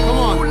 Come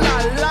on. Ooh la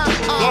la,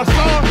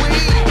 ah wee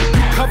wee.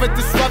 You covered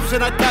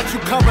disruption, I got you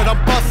covered.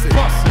 I'm busted.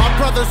 My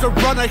brother's a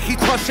runner, he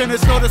crushing,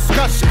 there's no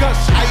discussion.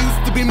 I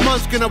used to be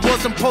Munchkin, I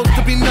wasn't supposed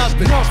to be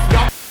nothing.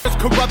 Y'all is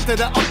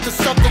corrupted and up to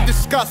something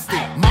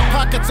disgusting. My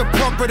pockets are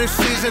plumper this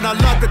season, I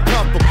love the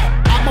couple.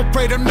 I'm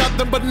afraid of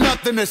nothing but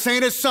nothingness,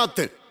 ain't it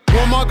something?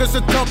 Warmongers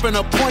are dumping,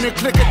 a point and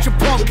click at your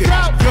pumpkin.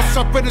 You're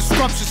suffering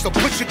disruption, so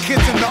put your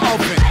kids in the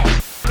oven.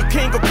 a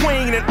king or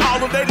queen and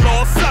all of their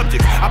lost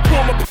subjects. I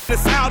pour my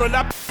penis out and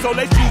I so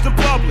they choose in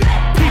public.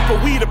 People,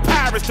 we the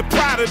pirates, the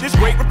pride of this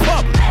great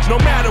republic. No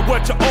matter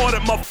what you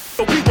order,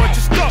 motherfucker, we what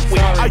you stuck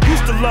with. I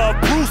used to love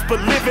Bruce, but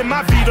living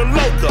my vida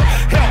loca.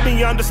 Help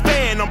me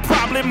understand, I'm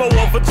probably more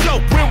of a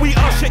joke. When we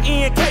usher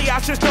in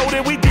chaos, just know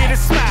that we did it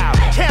smile.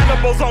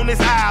 Cannibals on this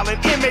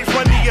island, inmates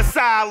run the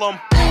asylum.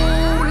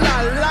 Ooh la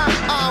la,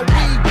 are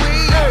we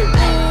weird?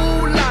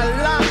 Ooh la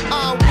la,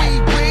 are we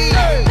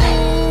weird?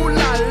 Ooh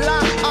la la,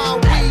 are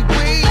we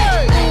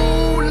weird?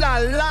 Ooh la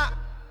la.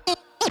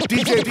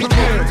 DJ.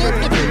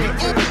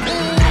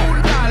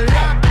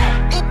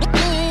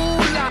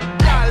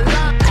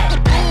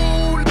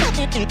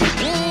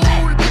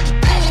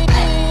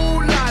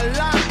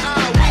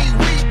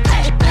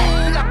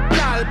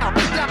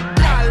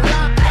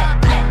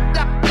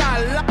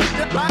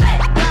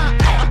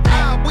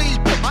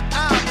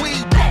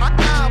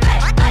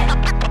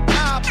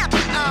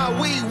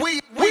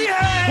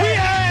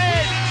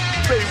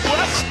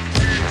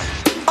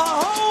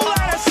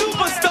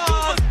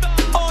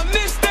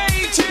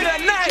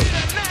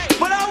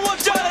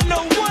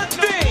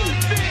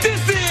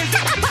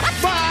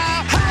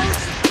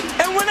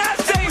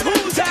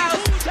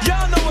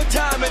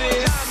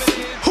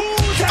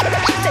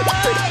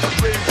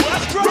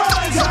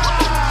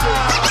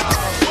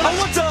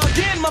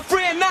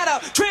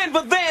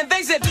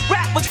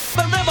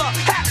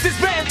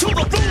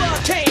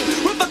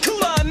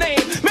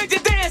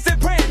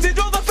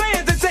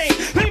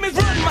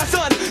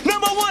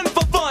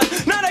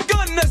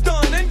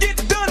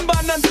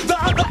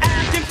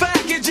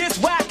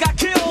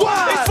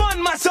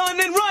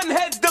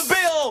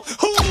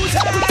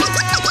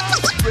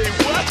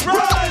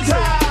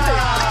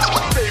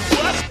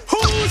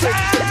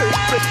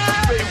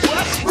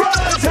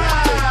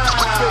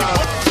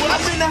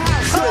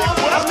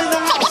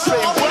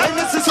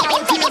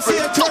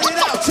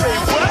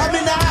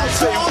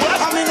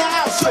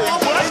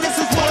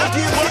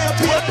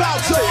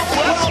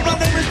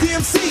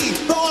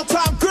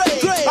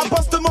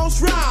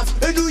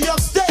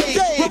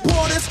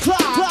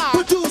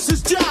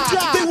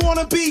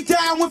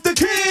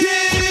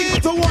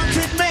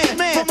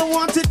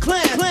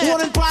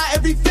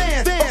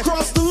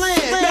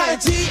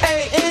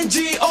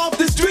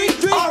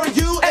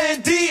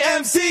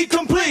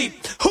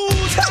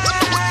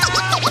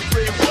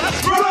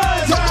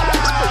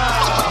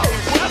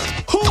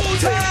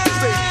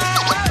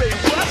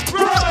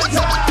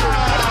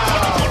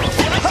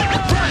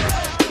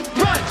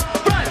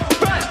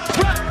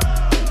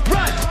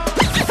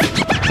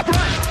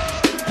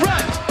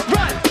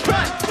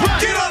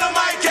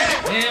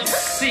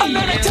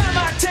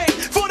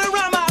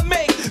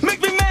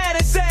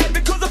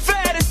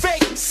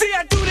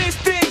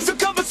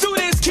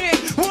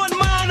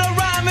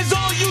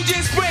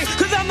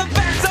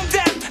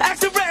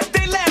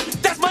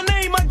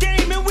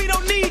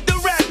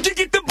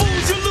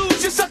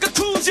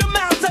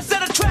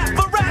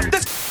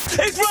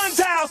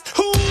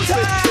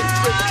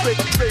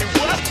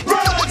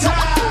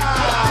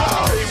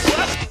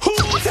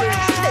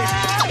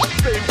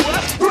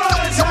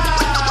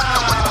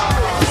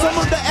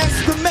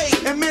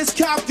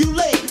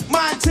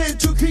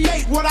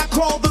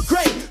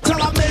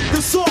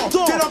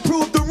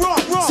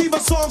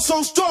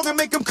 So strong and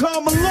make them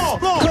come along.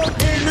 Come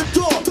in the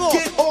door,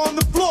 get on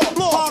the floor.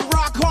 Hard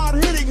rock,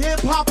 hard hitting, hip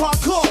hop,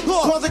 hardcore.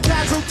 Causing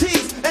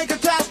casualties and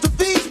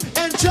catastrophes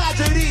and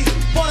tragedies.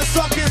 For the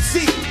suck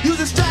MC,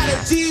 using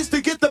strategies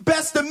to get the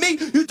best of me.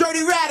 You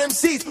dirty rat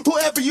MCs,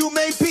 whoever you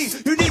may be.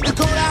 You need to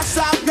go down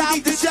south, you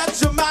need to shut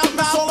your mouth.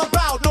 It's all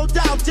about, no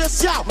doubt,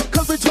 just shout.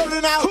 Cause we're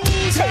turning out.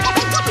 Who's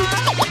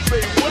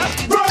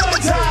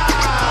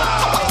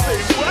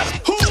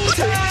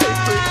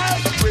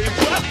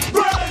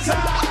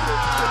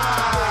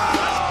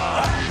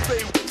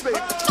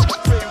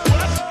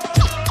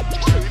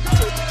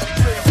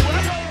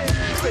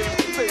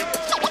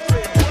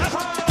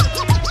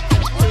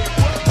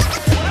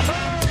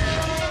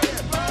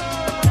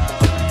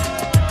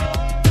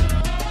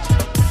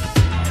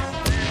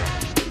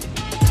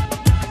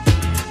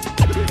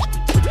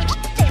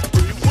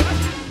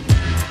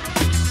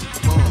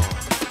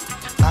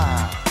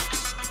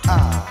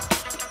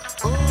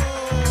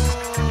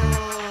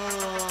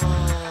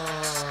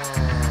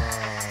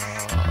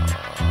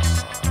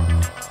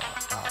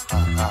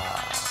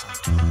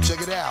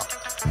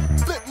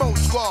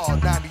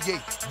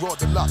Raw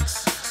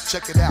Deluxe.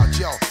 Check it out,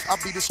 yo. I'll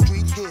be the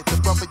street kid, the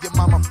brother your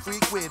mama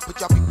freak with.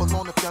 Put y'all people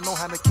on if y'all know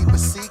how to keep a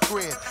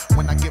secret.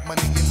 When I get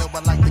money, you know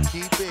I like to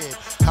keep it.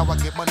 How I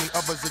get money,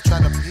 others are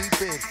trying to peep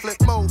it. Flip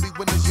mode, be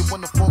winners you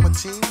wanna form a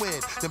team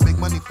with. The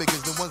big money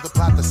figures, the ones that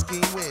plot the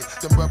scheme with.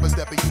 The brothers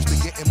that be used to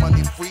getting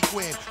money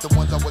frequent. The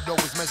ones I would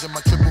always measure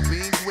my triple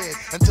beams with.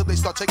 Until they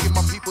start taking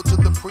my people to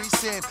the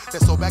precinct.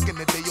 That's so back in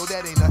the day, yo,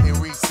 that ain't nothing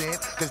recent.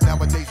 Cause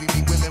nowadays we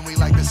meet women we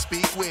like to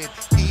speak with,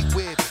 eat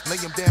with,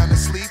 lay them down and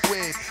sleep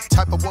with.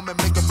 Type of woman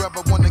make them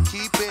forever wanna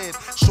keep it.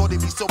 Shorty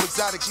be so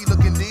exotic, she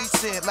looking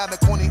decent. Lot of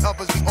corny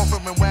others be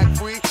offering whack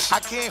free. I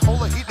can't hold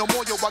her heat no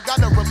more, yo, I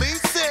gotta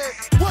release it.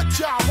 What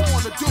y'all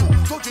wanna do?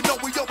 Don't you know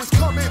we always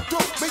coming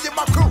through? Me and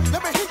my crew,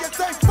 let me hear you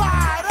say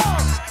fired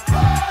up.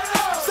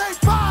 Say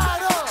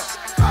fired up.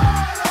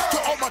 To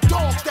all my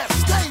dogs that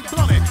stay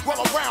blunted,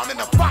 roll around in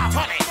the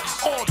 500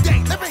 all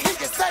day. Let me hear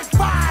you say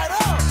fired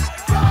up.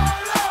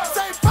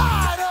 Say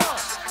fired up.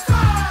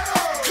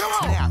 Come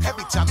on. Now,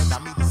 every time that I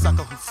meet a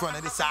sucker who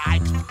fronted, it's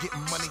alright, cause we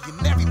getting money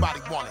and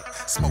everybody want it.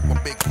 Smoke my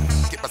big,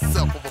 get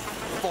myself over,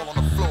 fall on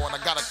the floor, and I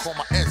gotta call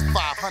my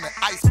S500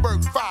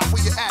 Iceberg 5.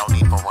 Where you at? No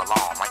need for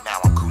alarm. Right now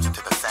I'm cruising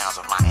to the sounds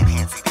of my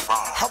enhanced CD-ROM.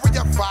 Hurry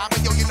up, 5,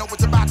 and yo, you know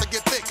it's about to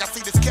get thick. I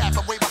see this cat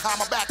way behind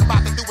my back,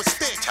 about to do a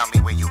stick. Tell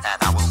me where you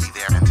at, I will be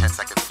there in 10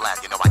 seconds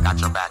flat. You know I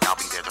got your back, I'll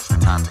be there just in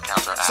time to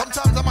counteract.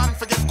 Sometimes I might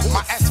forget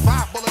my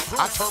S5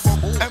 bulletproof. I turbo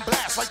move and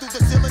blast right through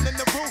the ceiling and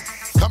the roof.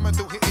 Coming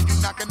through hitting you,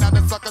 knocking out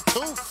a sucker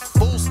tooth.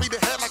 Full speed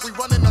ahead like we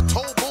running a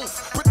toll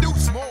booth.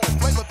 Produce more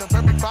flavor than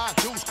very fine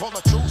juice. Call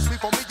a true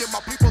sleep on me and my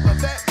people are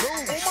that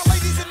loose. All my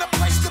ladies in the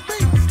place to be,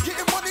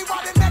 getting money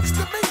riding next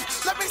to me.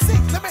 Let me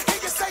see, let me hear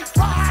you say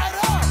fired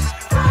up.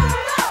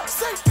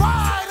 Say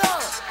fired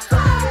up.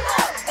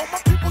 All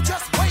my people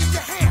just wave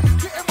your hand,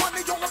 getting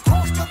money all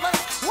across the land.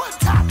 One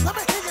time, let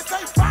me hear you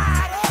say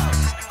fired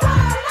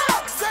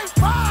up. Say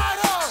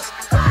fired up.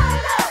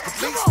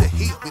 Release the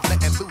heat, we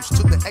letting loose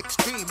to the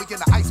extreme. We in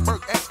the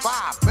Iceberg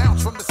S5,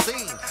 bounce from the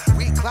scene.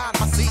 Recline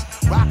my seat,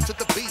 rock to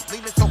the beat,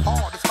 leaning so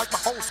hard, it's like my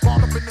whole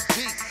squad up in the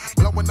Jeep.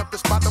 Blowing up the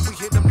spot that we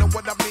hit them, know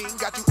what I mean.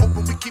 Got you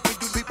open, we keeping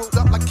you people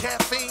up like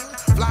caffeine.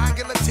 Flying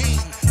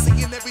guillotine,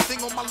 seeing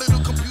everything on my little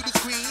computer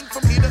screen.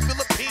 From here to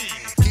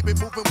Philippines, keep it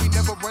moving, we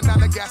never run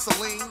out of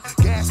gasoline.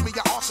 Gas me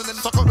your arson and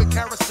sucker with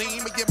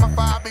kerosene. Me and my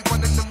 5 be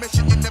running the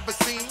mission you never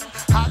seen.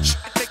 Hot shit,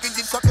 making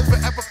you suckers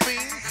forever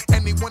fiend.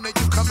 Any one of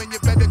you coming, you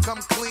better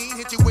come clean.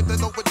 Hit you with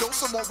an overdose,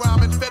 some more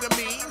rhyme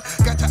amphetamine.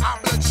 Got your eye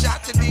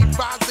bloodshot, you need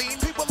Visine.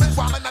 People is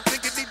wildin', I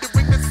think you need to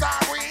ring the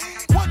siren.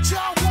 What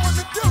y'all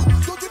wanna do?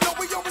 Don't you know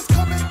we always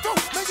coming through?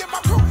 Me and my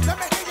crew, let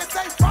me hear you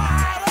say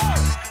fired up.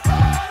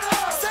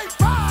 Say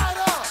fired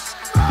up.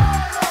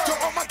 To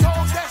all my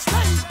dogs that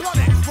stay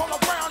blooded, roll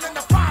around in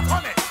the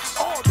 500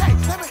 all day.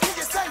 Let me hear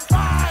you say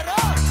fired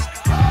up.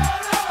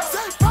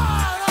 Say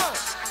fired up.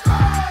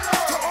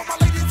 To all my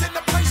ladies in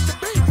the place to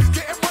be,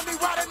 getting money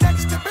riding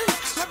next to me.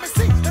 Let me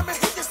see, let me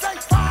hear you say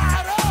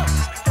fired up.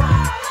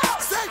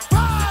 Say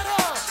fired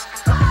up.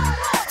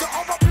 To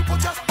all my people,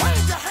 just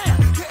wave your hand,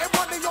 getting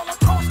money all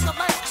across the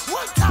land.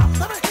 One time,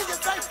 let me hear you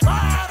say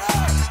fired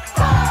up.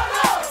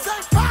 Say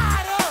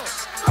fired up.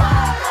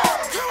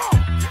 Come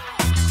on.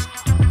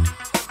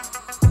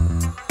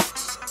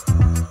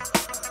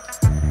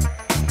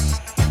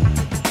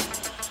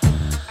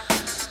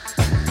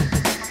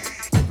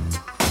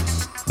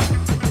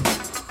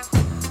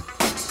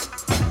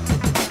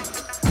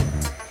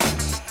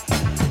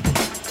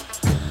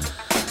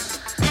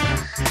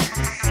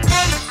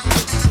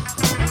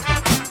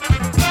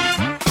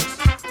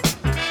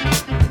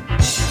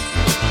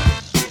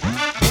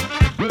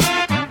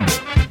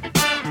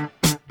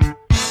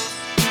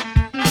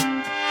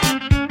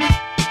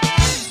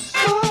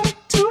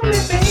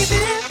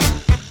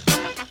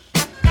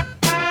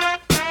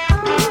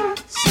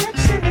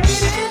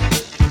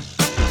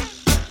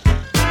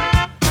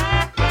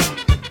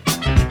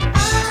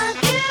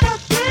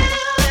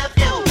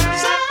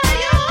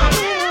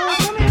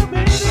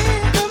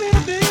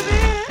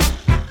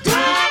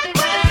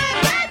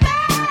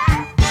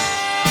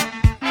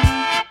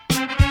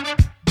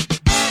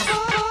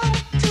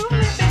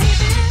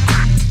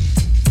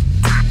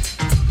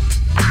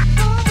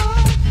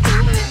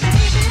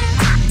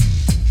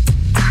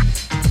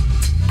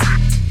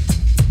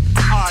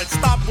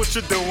 What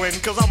you're doing,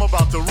 cause I'm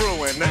about to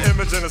ruin the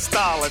image and the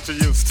style that you're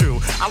used to.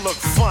 I look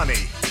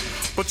funny,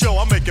 but yo,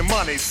 I'm making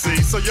money,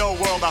 see? So yo,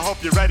 world, I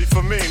hope you're ready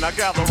for me. Now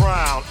gather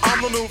round,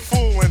 I'm the new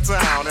fool in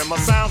town, and my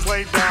sound's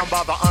laid down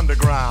by the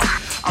underground.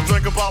 I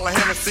drink a bottle of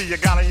Hennessy you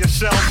got on your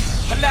shelf.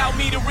 Allow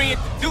me to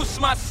reintroduce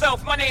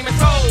myself. My name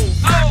is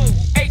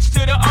O-H to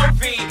the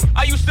O-V.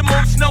 I used to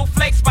move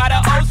snowflakes by the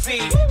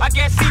O-Z. I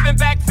guess even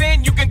back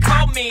then you can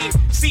call me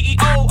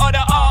CEO of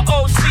the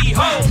R-O-C.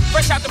 Ho,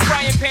 fresh out the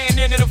frying pan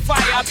into the fire.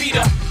 I be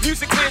the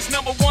music biz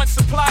 #1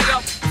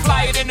 supplier.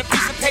 Fly it in a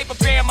piece of paper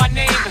bearing my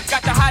name.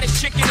 Got the hottest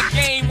chick in the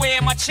game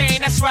wearing my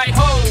chain. That's right,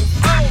 ho.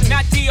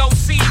 Not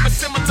D-O-C, but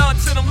similar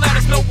to them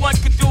letters. No one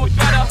could do it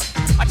better.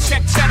 I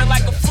check cheddar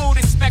like a food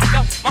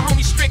inspector. My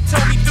homie Strick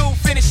told me, dude,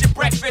 finish your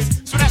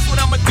breakfast. So that's what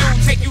I'ma do.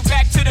 Take you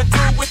back to the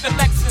dude with the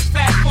Lexus.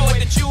 Fast forward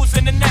the jewels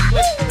and the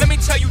necklace. Let me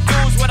tell you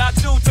dudes what I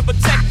do to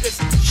protect this.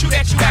 Shoot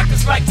at you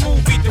actors like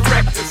movie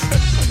directors.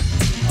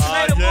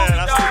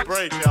 Yeah, that's the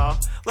break, y'all.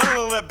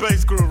 Let that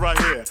bass groove right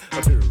here.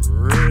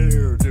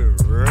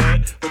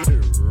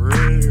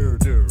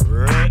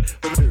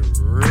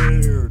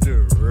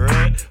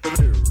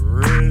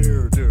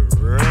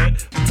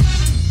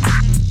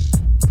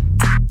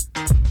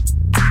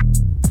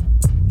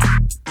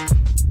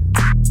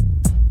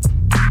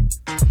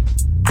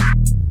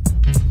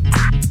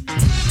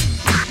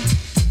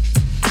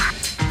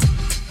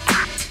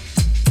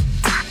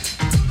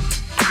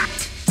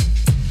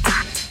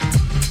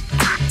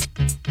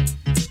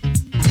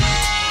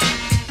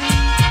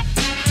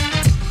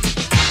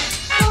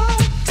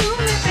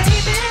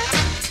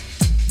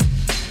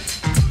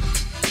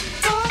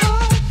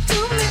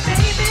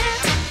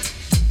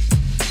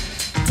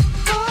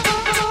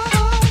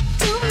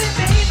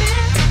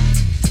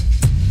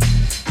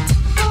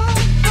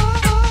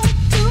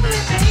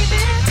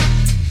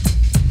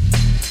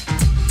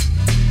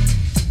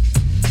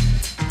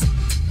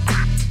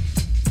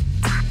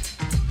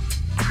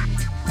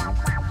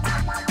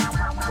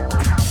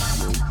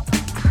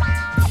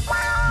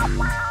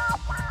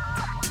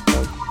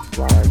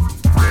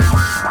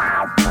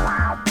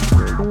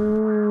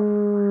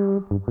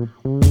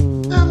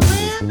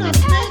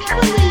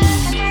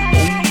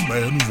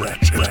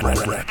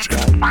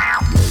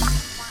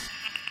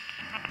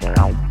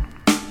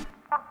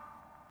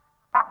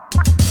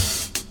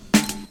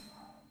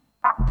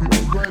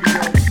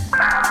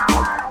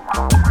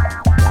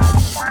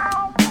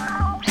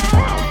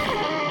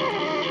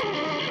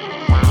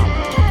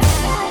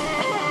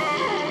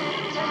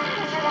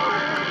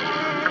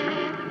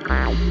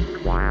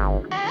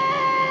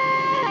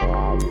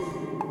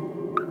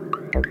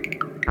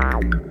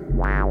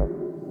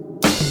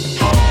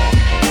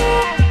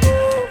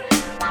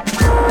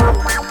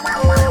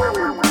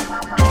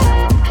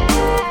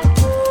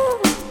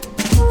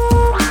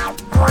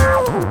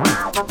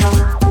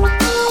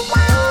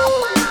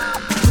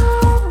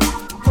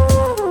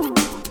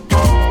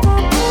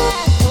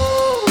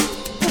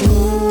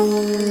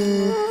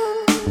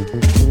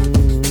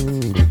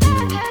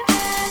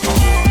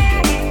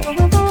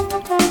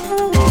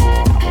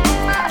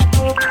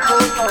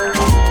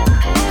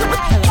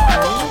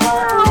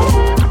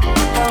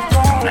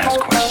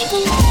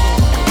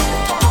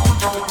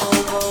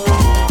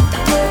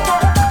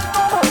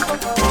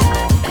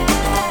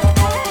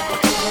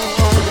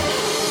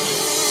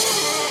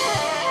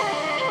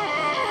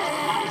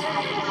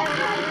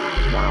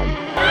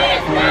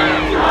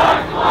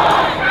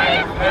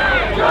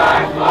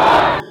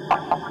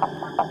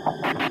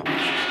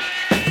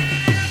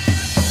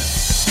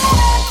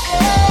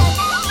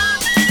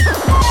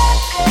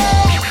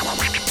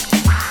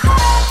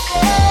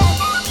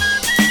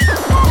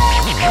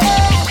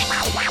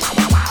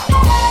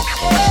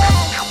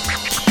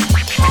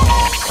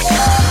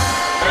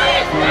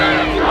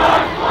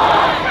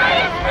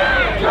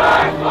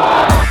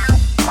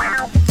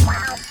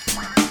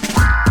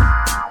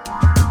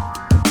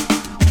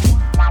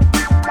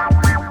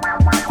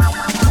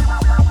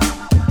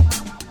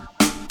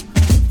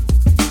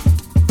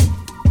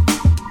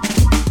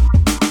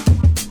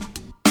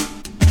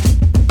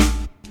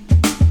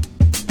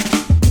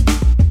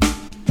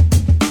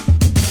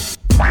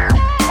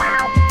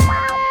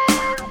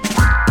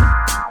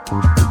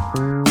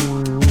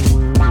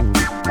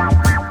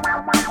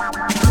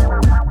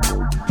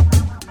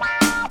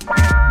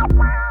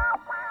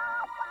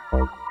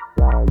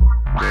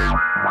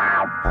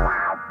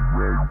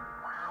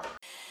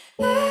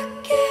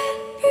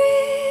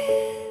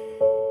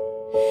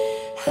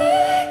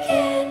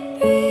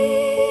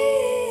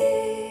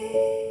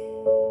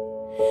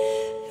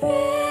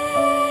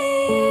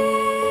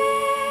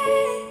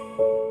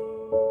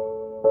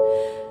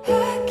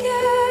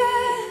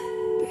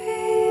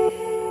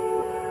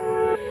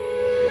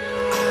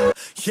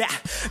 Yeah,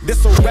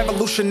 this a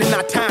revolution in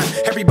our time.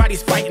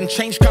 Everybody's fighting,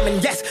 change coming,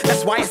 yes.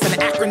 That's why it's an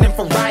acronym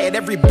for riot.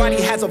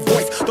 Everybody has a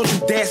voice, don't you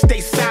dare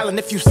stay silent.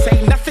 If you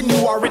say nothing,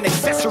 you are an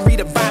accessory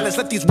to violence.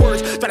 Let these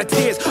words dry the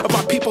tears of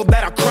our people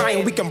that are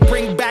crying. We can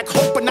bring back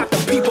hope, but not the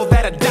people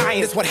that are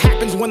dying. It's what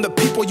happens when the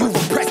people you've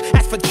oppressed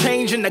ask for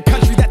change in the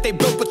country that they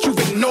built, but you've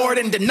ignored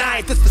and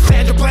denied. This for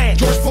Sandra Bland,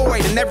 George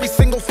Floyd, and every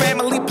single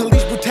family.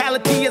 Police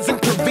brutality is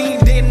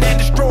intervened in and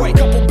destroyed.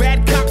 Couple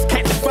bad cops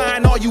can't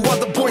define all you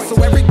other boys,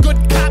 so every good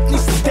cop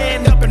needs to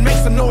stand up and make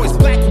some noise.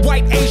 Black,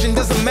 white, Asian,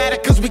 doesn't matter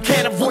cause we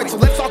can't avoid. So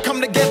let's all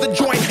come together,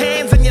 join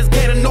hands, and just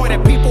get annoyed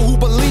at people who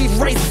believe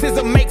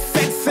racism makes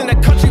sense in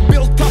a country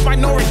built off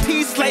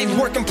minorities, slave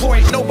work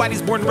employed.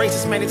 Nobody's born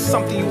racist, man, it's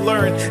something you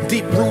learn,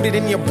 deep rooted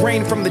in your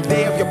brain from the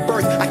day of your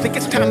birth. I think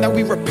it's time that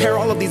we repair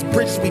all of these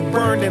bridges we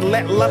burned and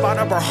let love out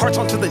of our hearts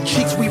onto the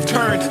cheeks we've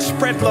turned.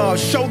 Spread love,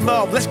 show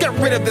love, let's get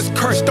rid of this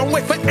curse. Don't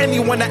wait for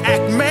anyone to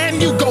act, man,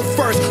 you go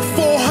first.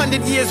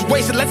 400 years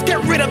wasted, let's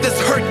get rid of this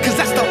hurt, cause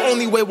that's the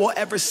only way we'll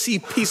ever see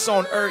peace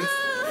on earth.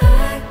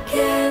 I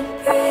can't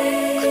breathe.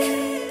 I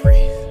can't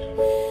breathe.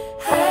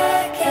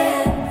 I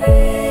can't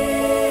breathe.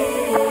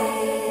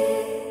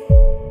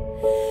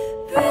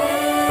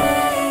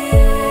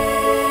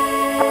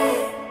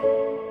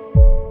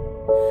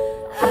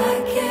 I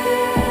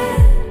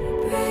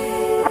can't breathe.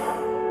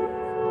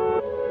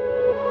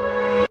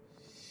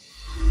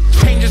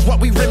 Change is what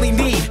we really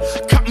need.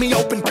 Cut me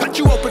open, cut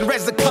you open,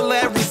 res the color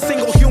every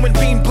single human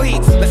being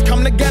bleeds. Let's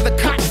come together,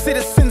 cops,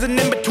 citizens, and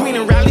in between,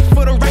 and rally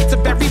for the rights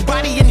of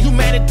everybody in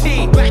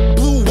humanity. Black,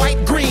 blue,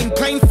 white, green,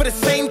 playing for the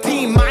same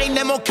team. Mine,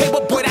 I'm okay,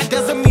 but boy, that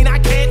doesn't mean I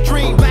can't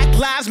dream. Black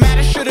lives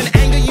matter, shouldn't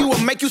anger you or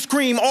make you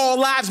scream. All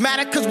lives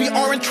matter, cause we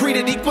aren't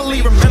treated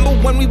equally. Remember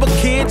when we were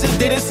kids and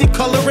didn't see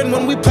color, and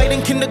when we played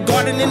in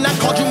kindergarten and I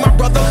called you my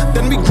brother.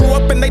 Then we grew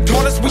up and they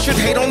taught us we should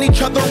hate on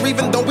each other,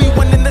 even though we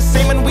weren't in the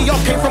same and we all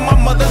came from our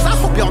mothers. I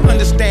hope y'all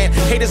understand,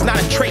 hate is not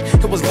a trait,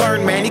 it was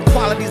learned, man.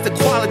 Equality is the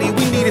quality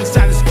we need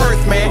inside this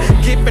earth, man.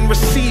 Give and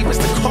receive is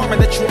the karma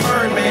that you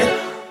earn,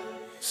 man.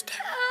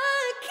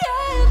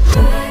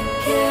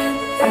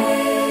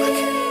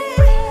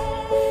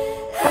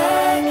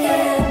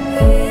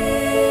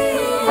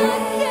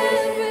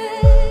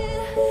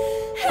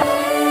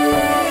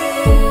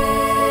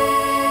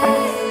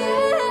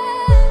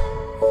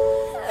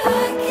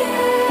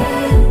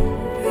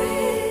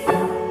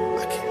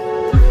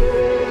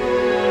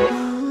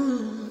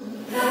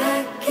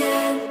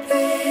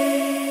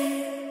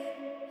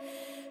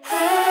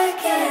 I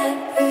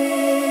can't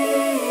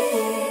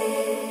breathe.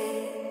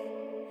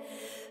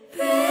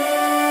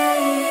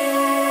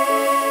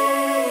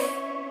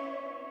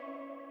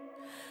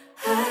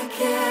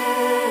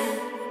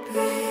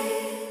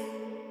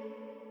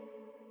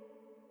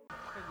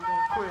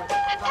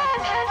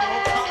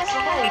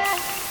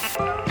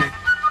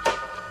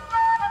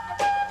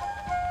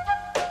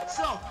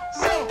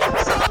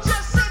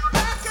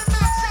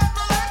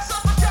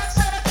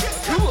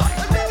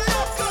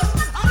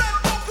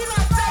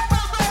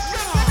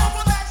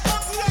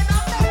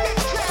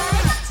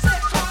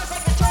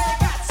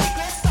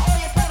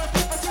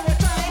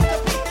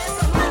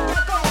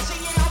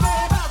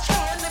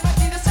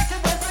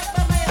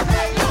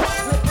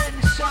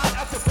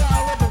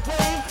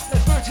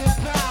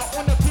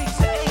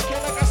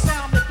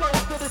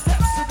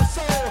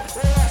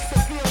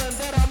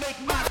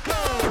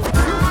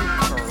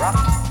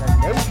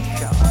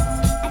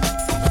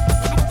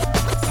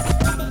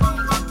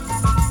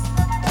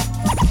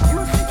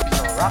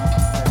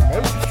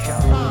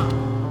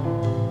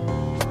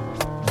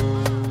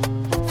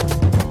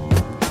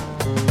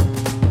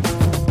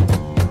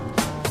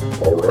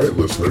 Alright,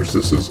 listeners,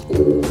 this is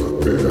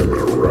Old Man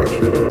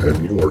Ratchet,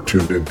 and you are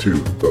tuned into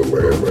the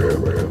land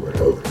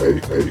of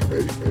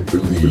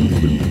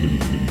Believe.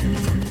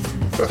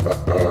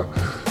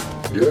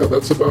 Yeah,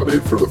 that's about it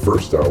for the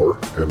first hour,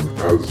 and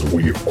as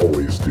we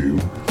always do,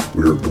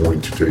 we're going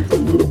to take a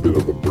little bit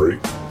of a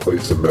break, play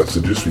some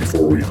messages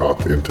before we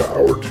hop into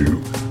hour 2,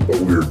 but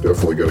we're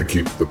definitely going to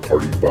keep the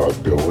party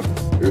vibe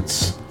going.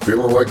 It's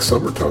feeling like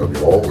summertime,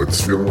 y'all.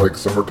 It's feeling like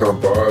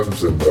summertime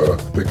vibes, and I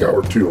think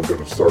hour 2 I'm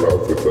going to start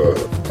off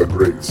with a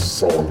great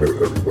song that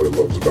everybody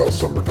loves about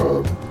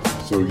summertime.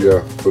 So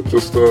yeah, but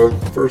just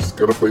first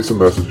gotta play some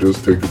messages,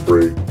 take a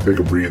break, take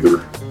a breather,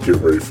 get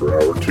ready for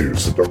hour 2.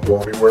 So don't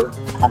go anywhere.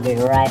 I'll be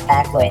right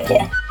back with you.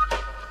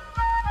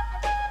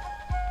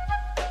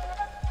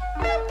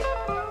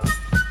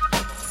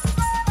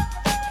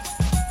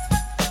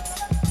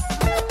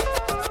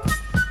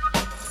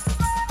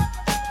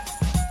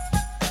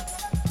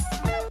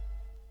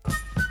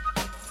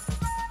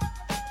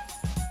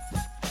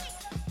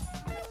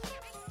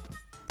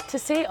 To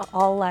say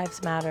all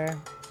lives matter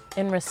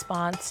in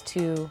response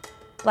to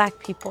Black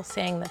people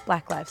saying that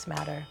Black lives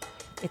matter,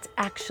 it's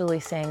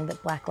actually saying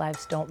that Black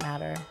lives don't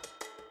matter.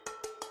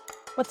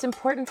 What's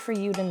important for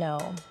you to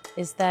know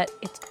is that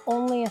it's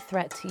only a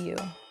threat to you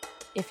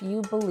if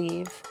you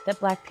believe that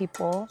Black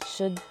people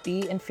should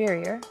be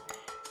inferior,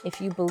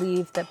 if you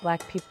believe that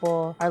Black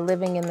people are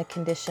living in the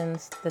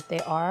conditions that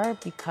they are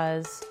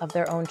because of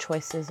their own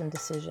choices and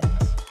decisions.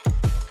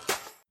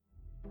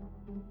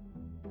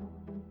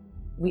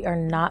 We are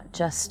not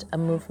just a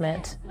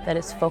movement that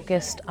is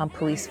focused on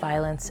police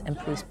violence and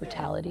police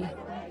brutality.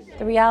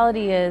 The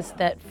reality is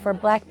that for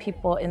Black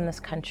people in this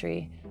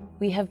country,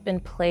 we have been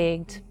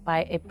plagued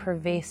by a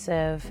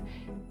pervasive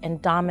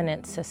and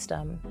dominant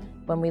system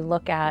when we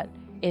look at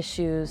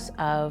issues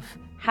of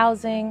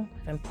housing,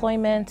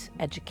 employment,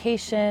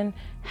 education,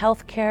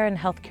 healthcare and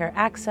healthcare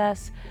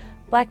access.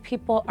 Black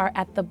people are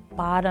at the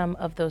bottom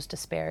of those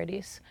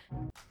disparities.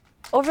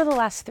 Over the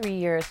last 3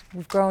 years,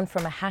 we've grown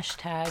from a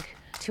hashtag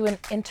to an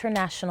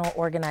international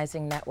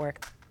organizing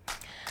network.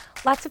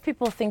 Lots of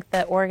people think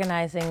that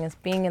organizing is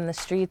being in the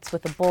streets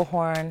with a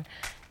bullhorn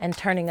and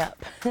turning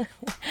up.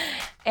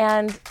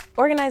 And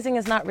organizing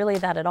is not really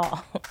that at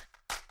all.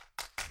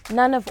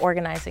 None of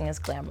organizing is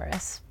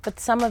glamorous, but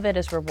some of it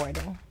is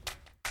rewarding.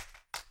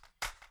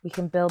 We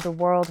can build a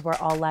world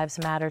where all lives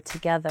matter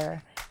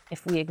together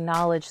if we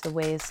acknowledge the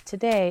ways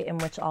today in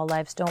which all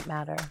lives don't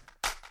matter.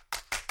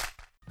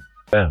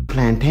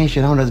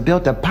 Plantation owners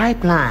built a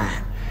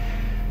pipeline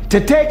to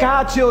take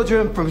our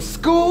children from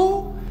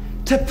school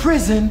to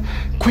prison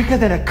quicker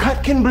than a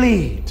cut can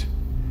bleed.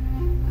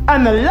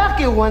 And the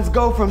lucky ones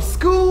go from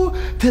school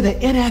to the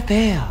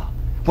NFL,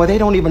 where they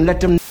don't even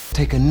let them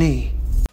take a knee.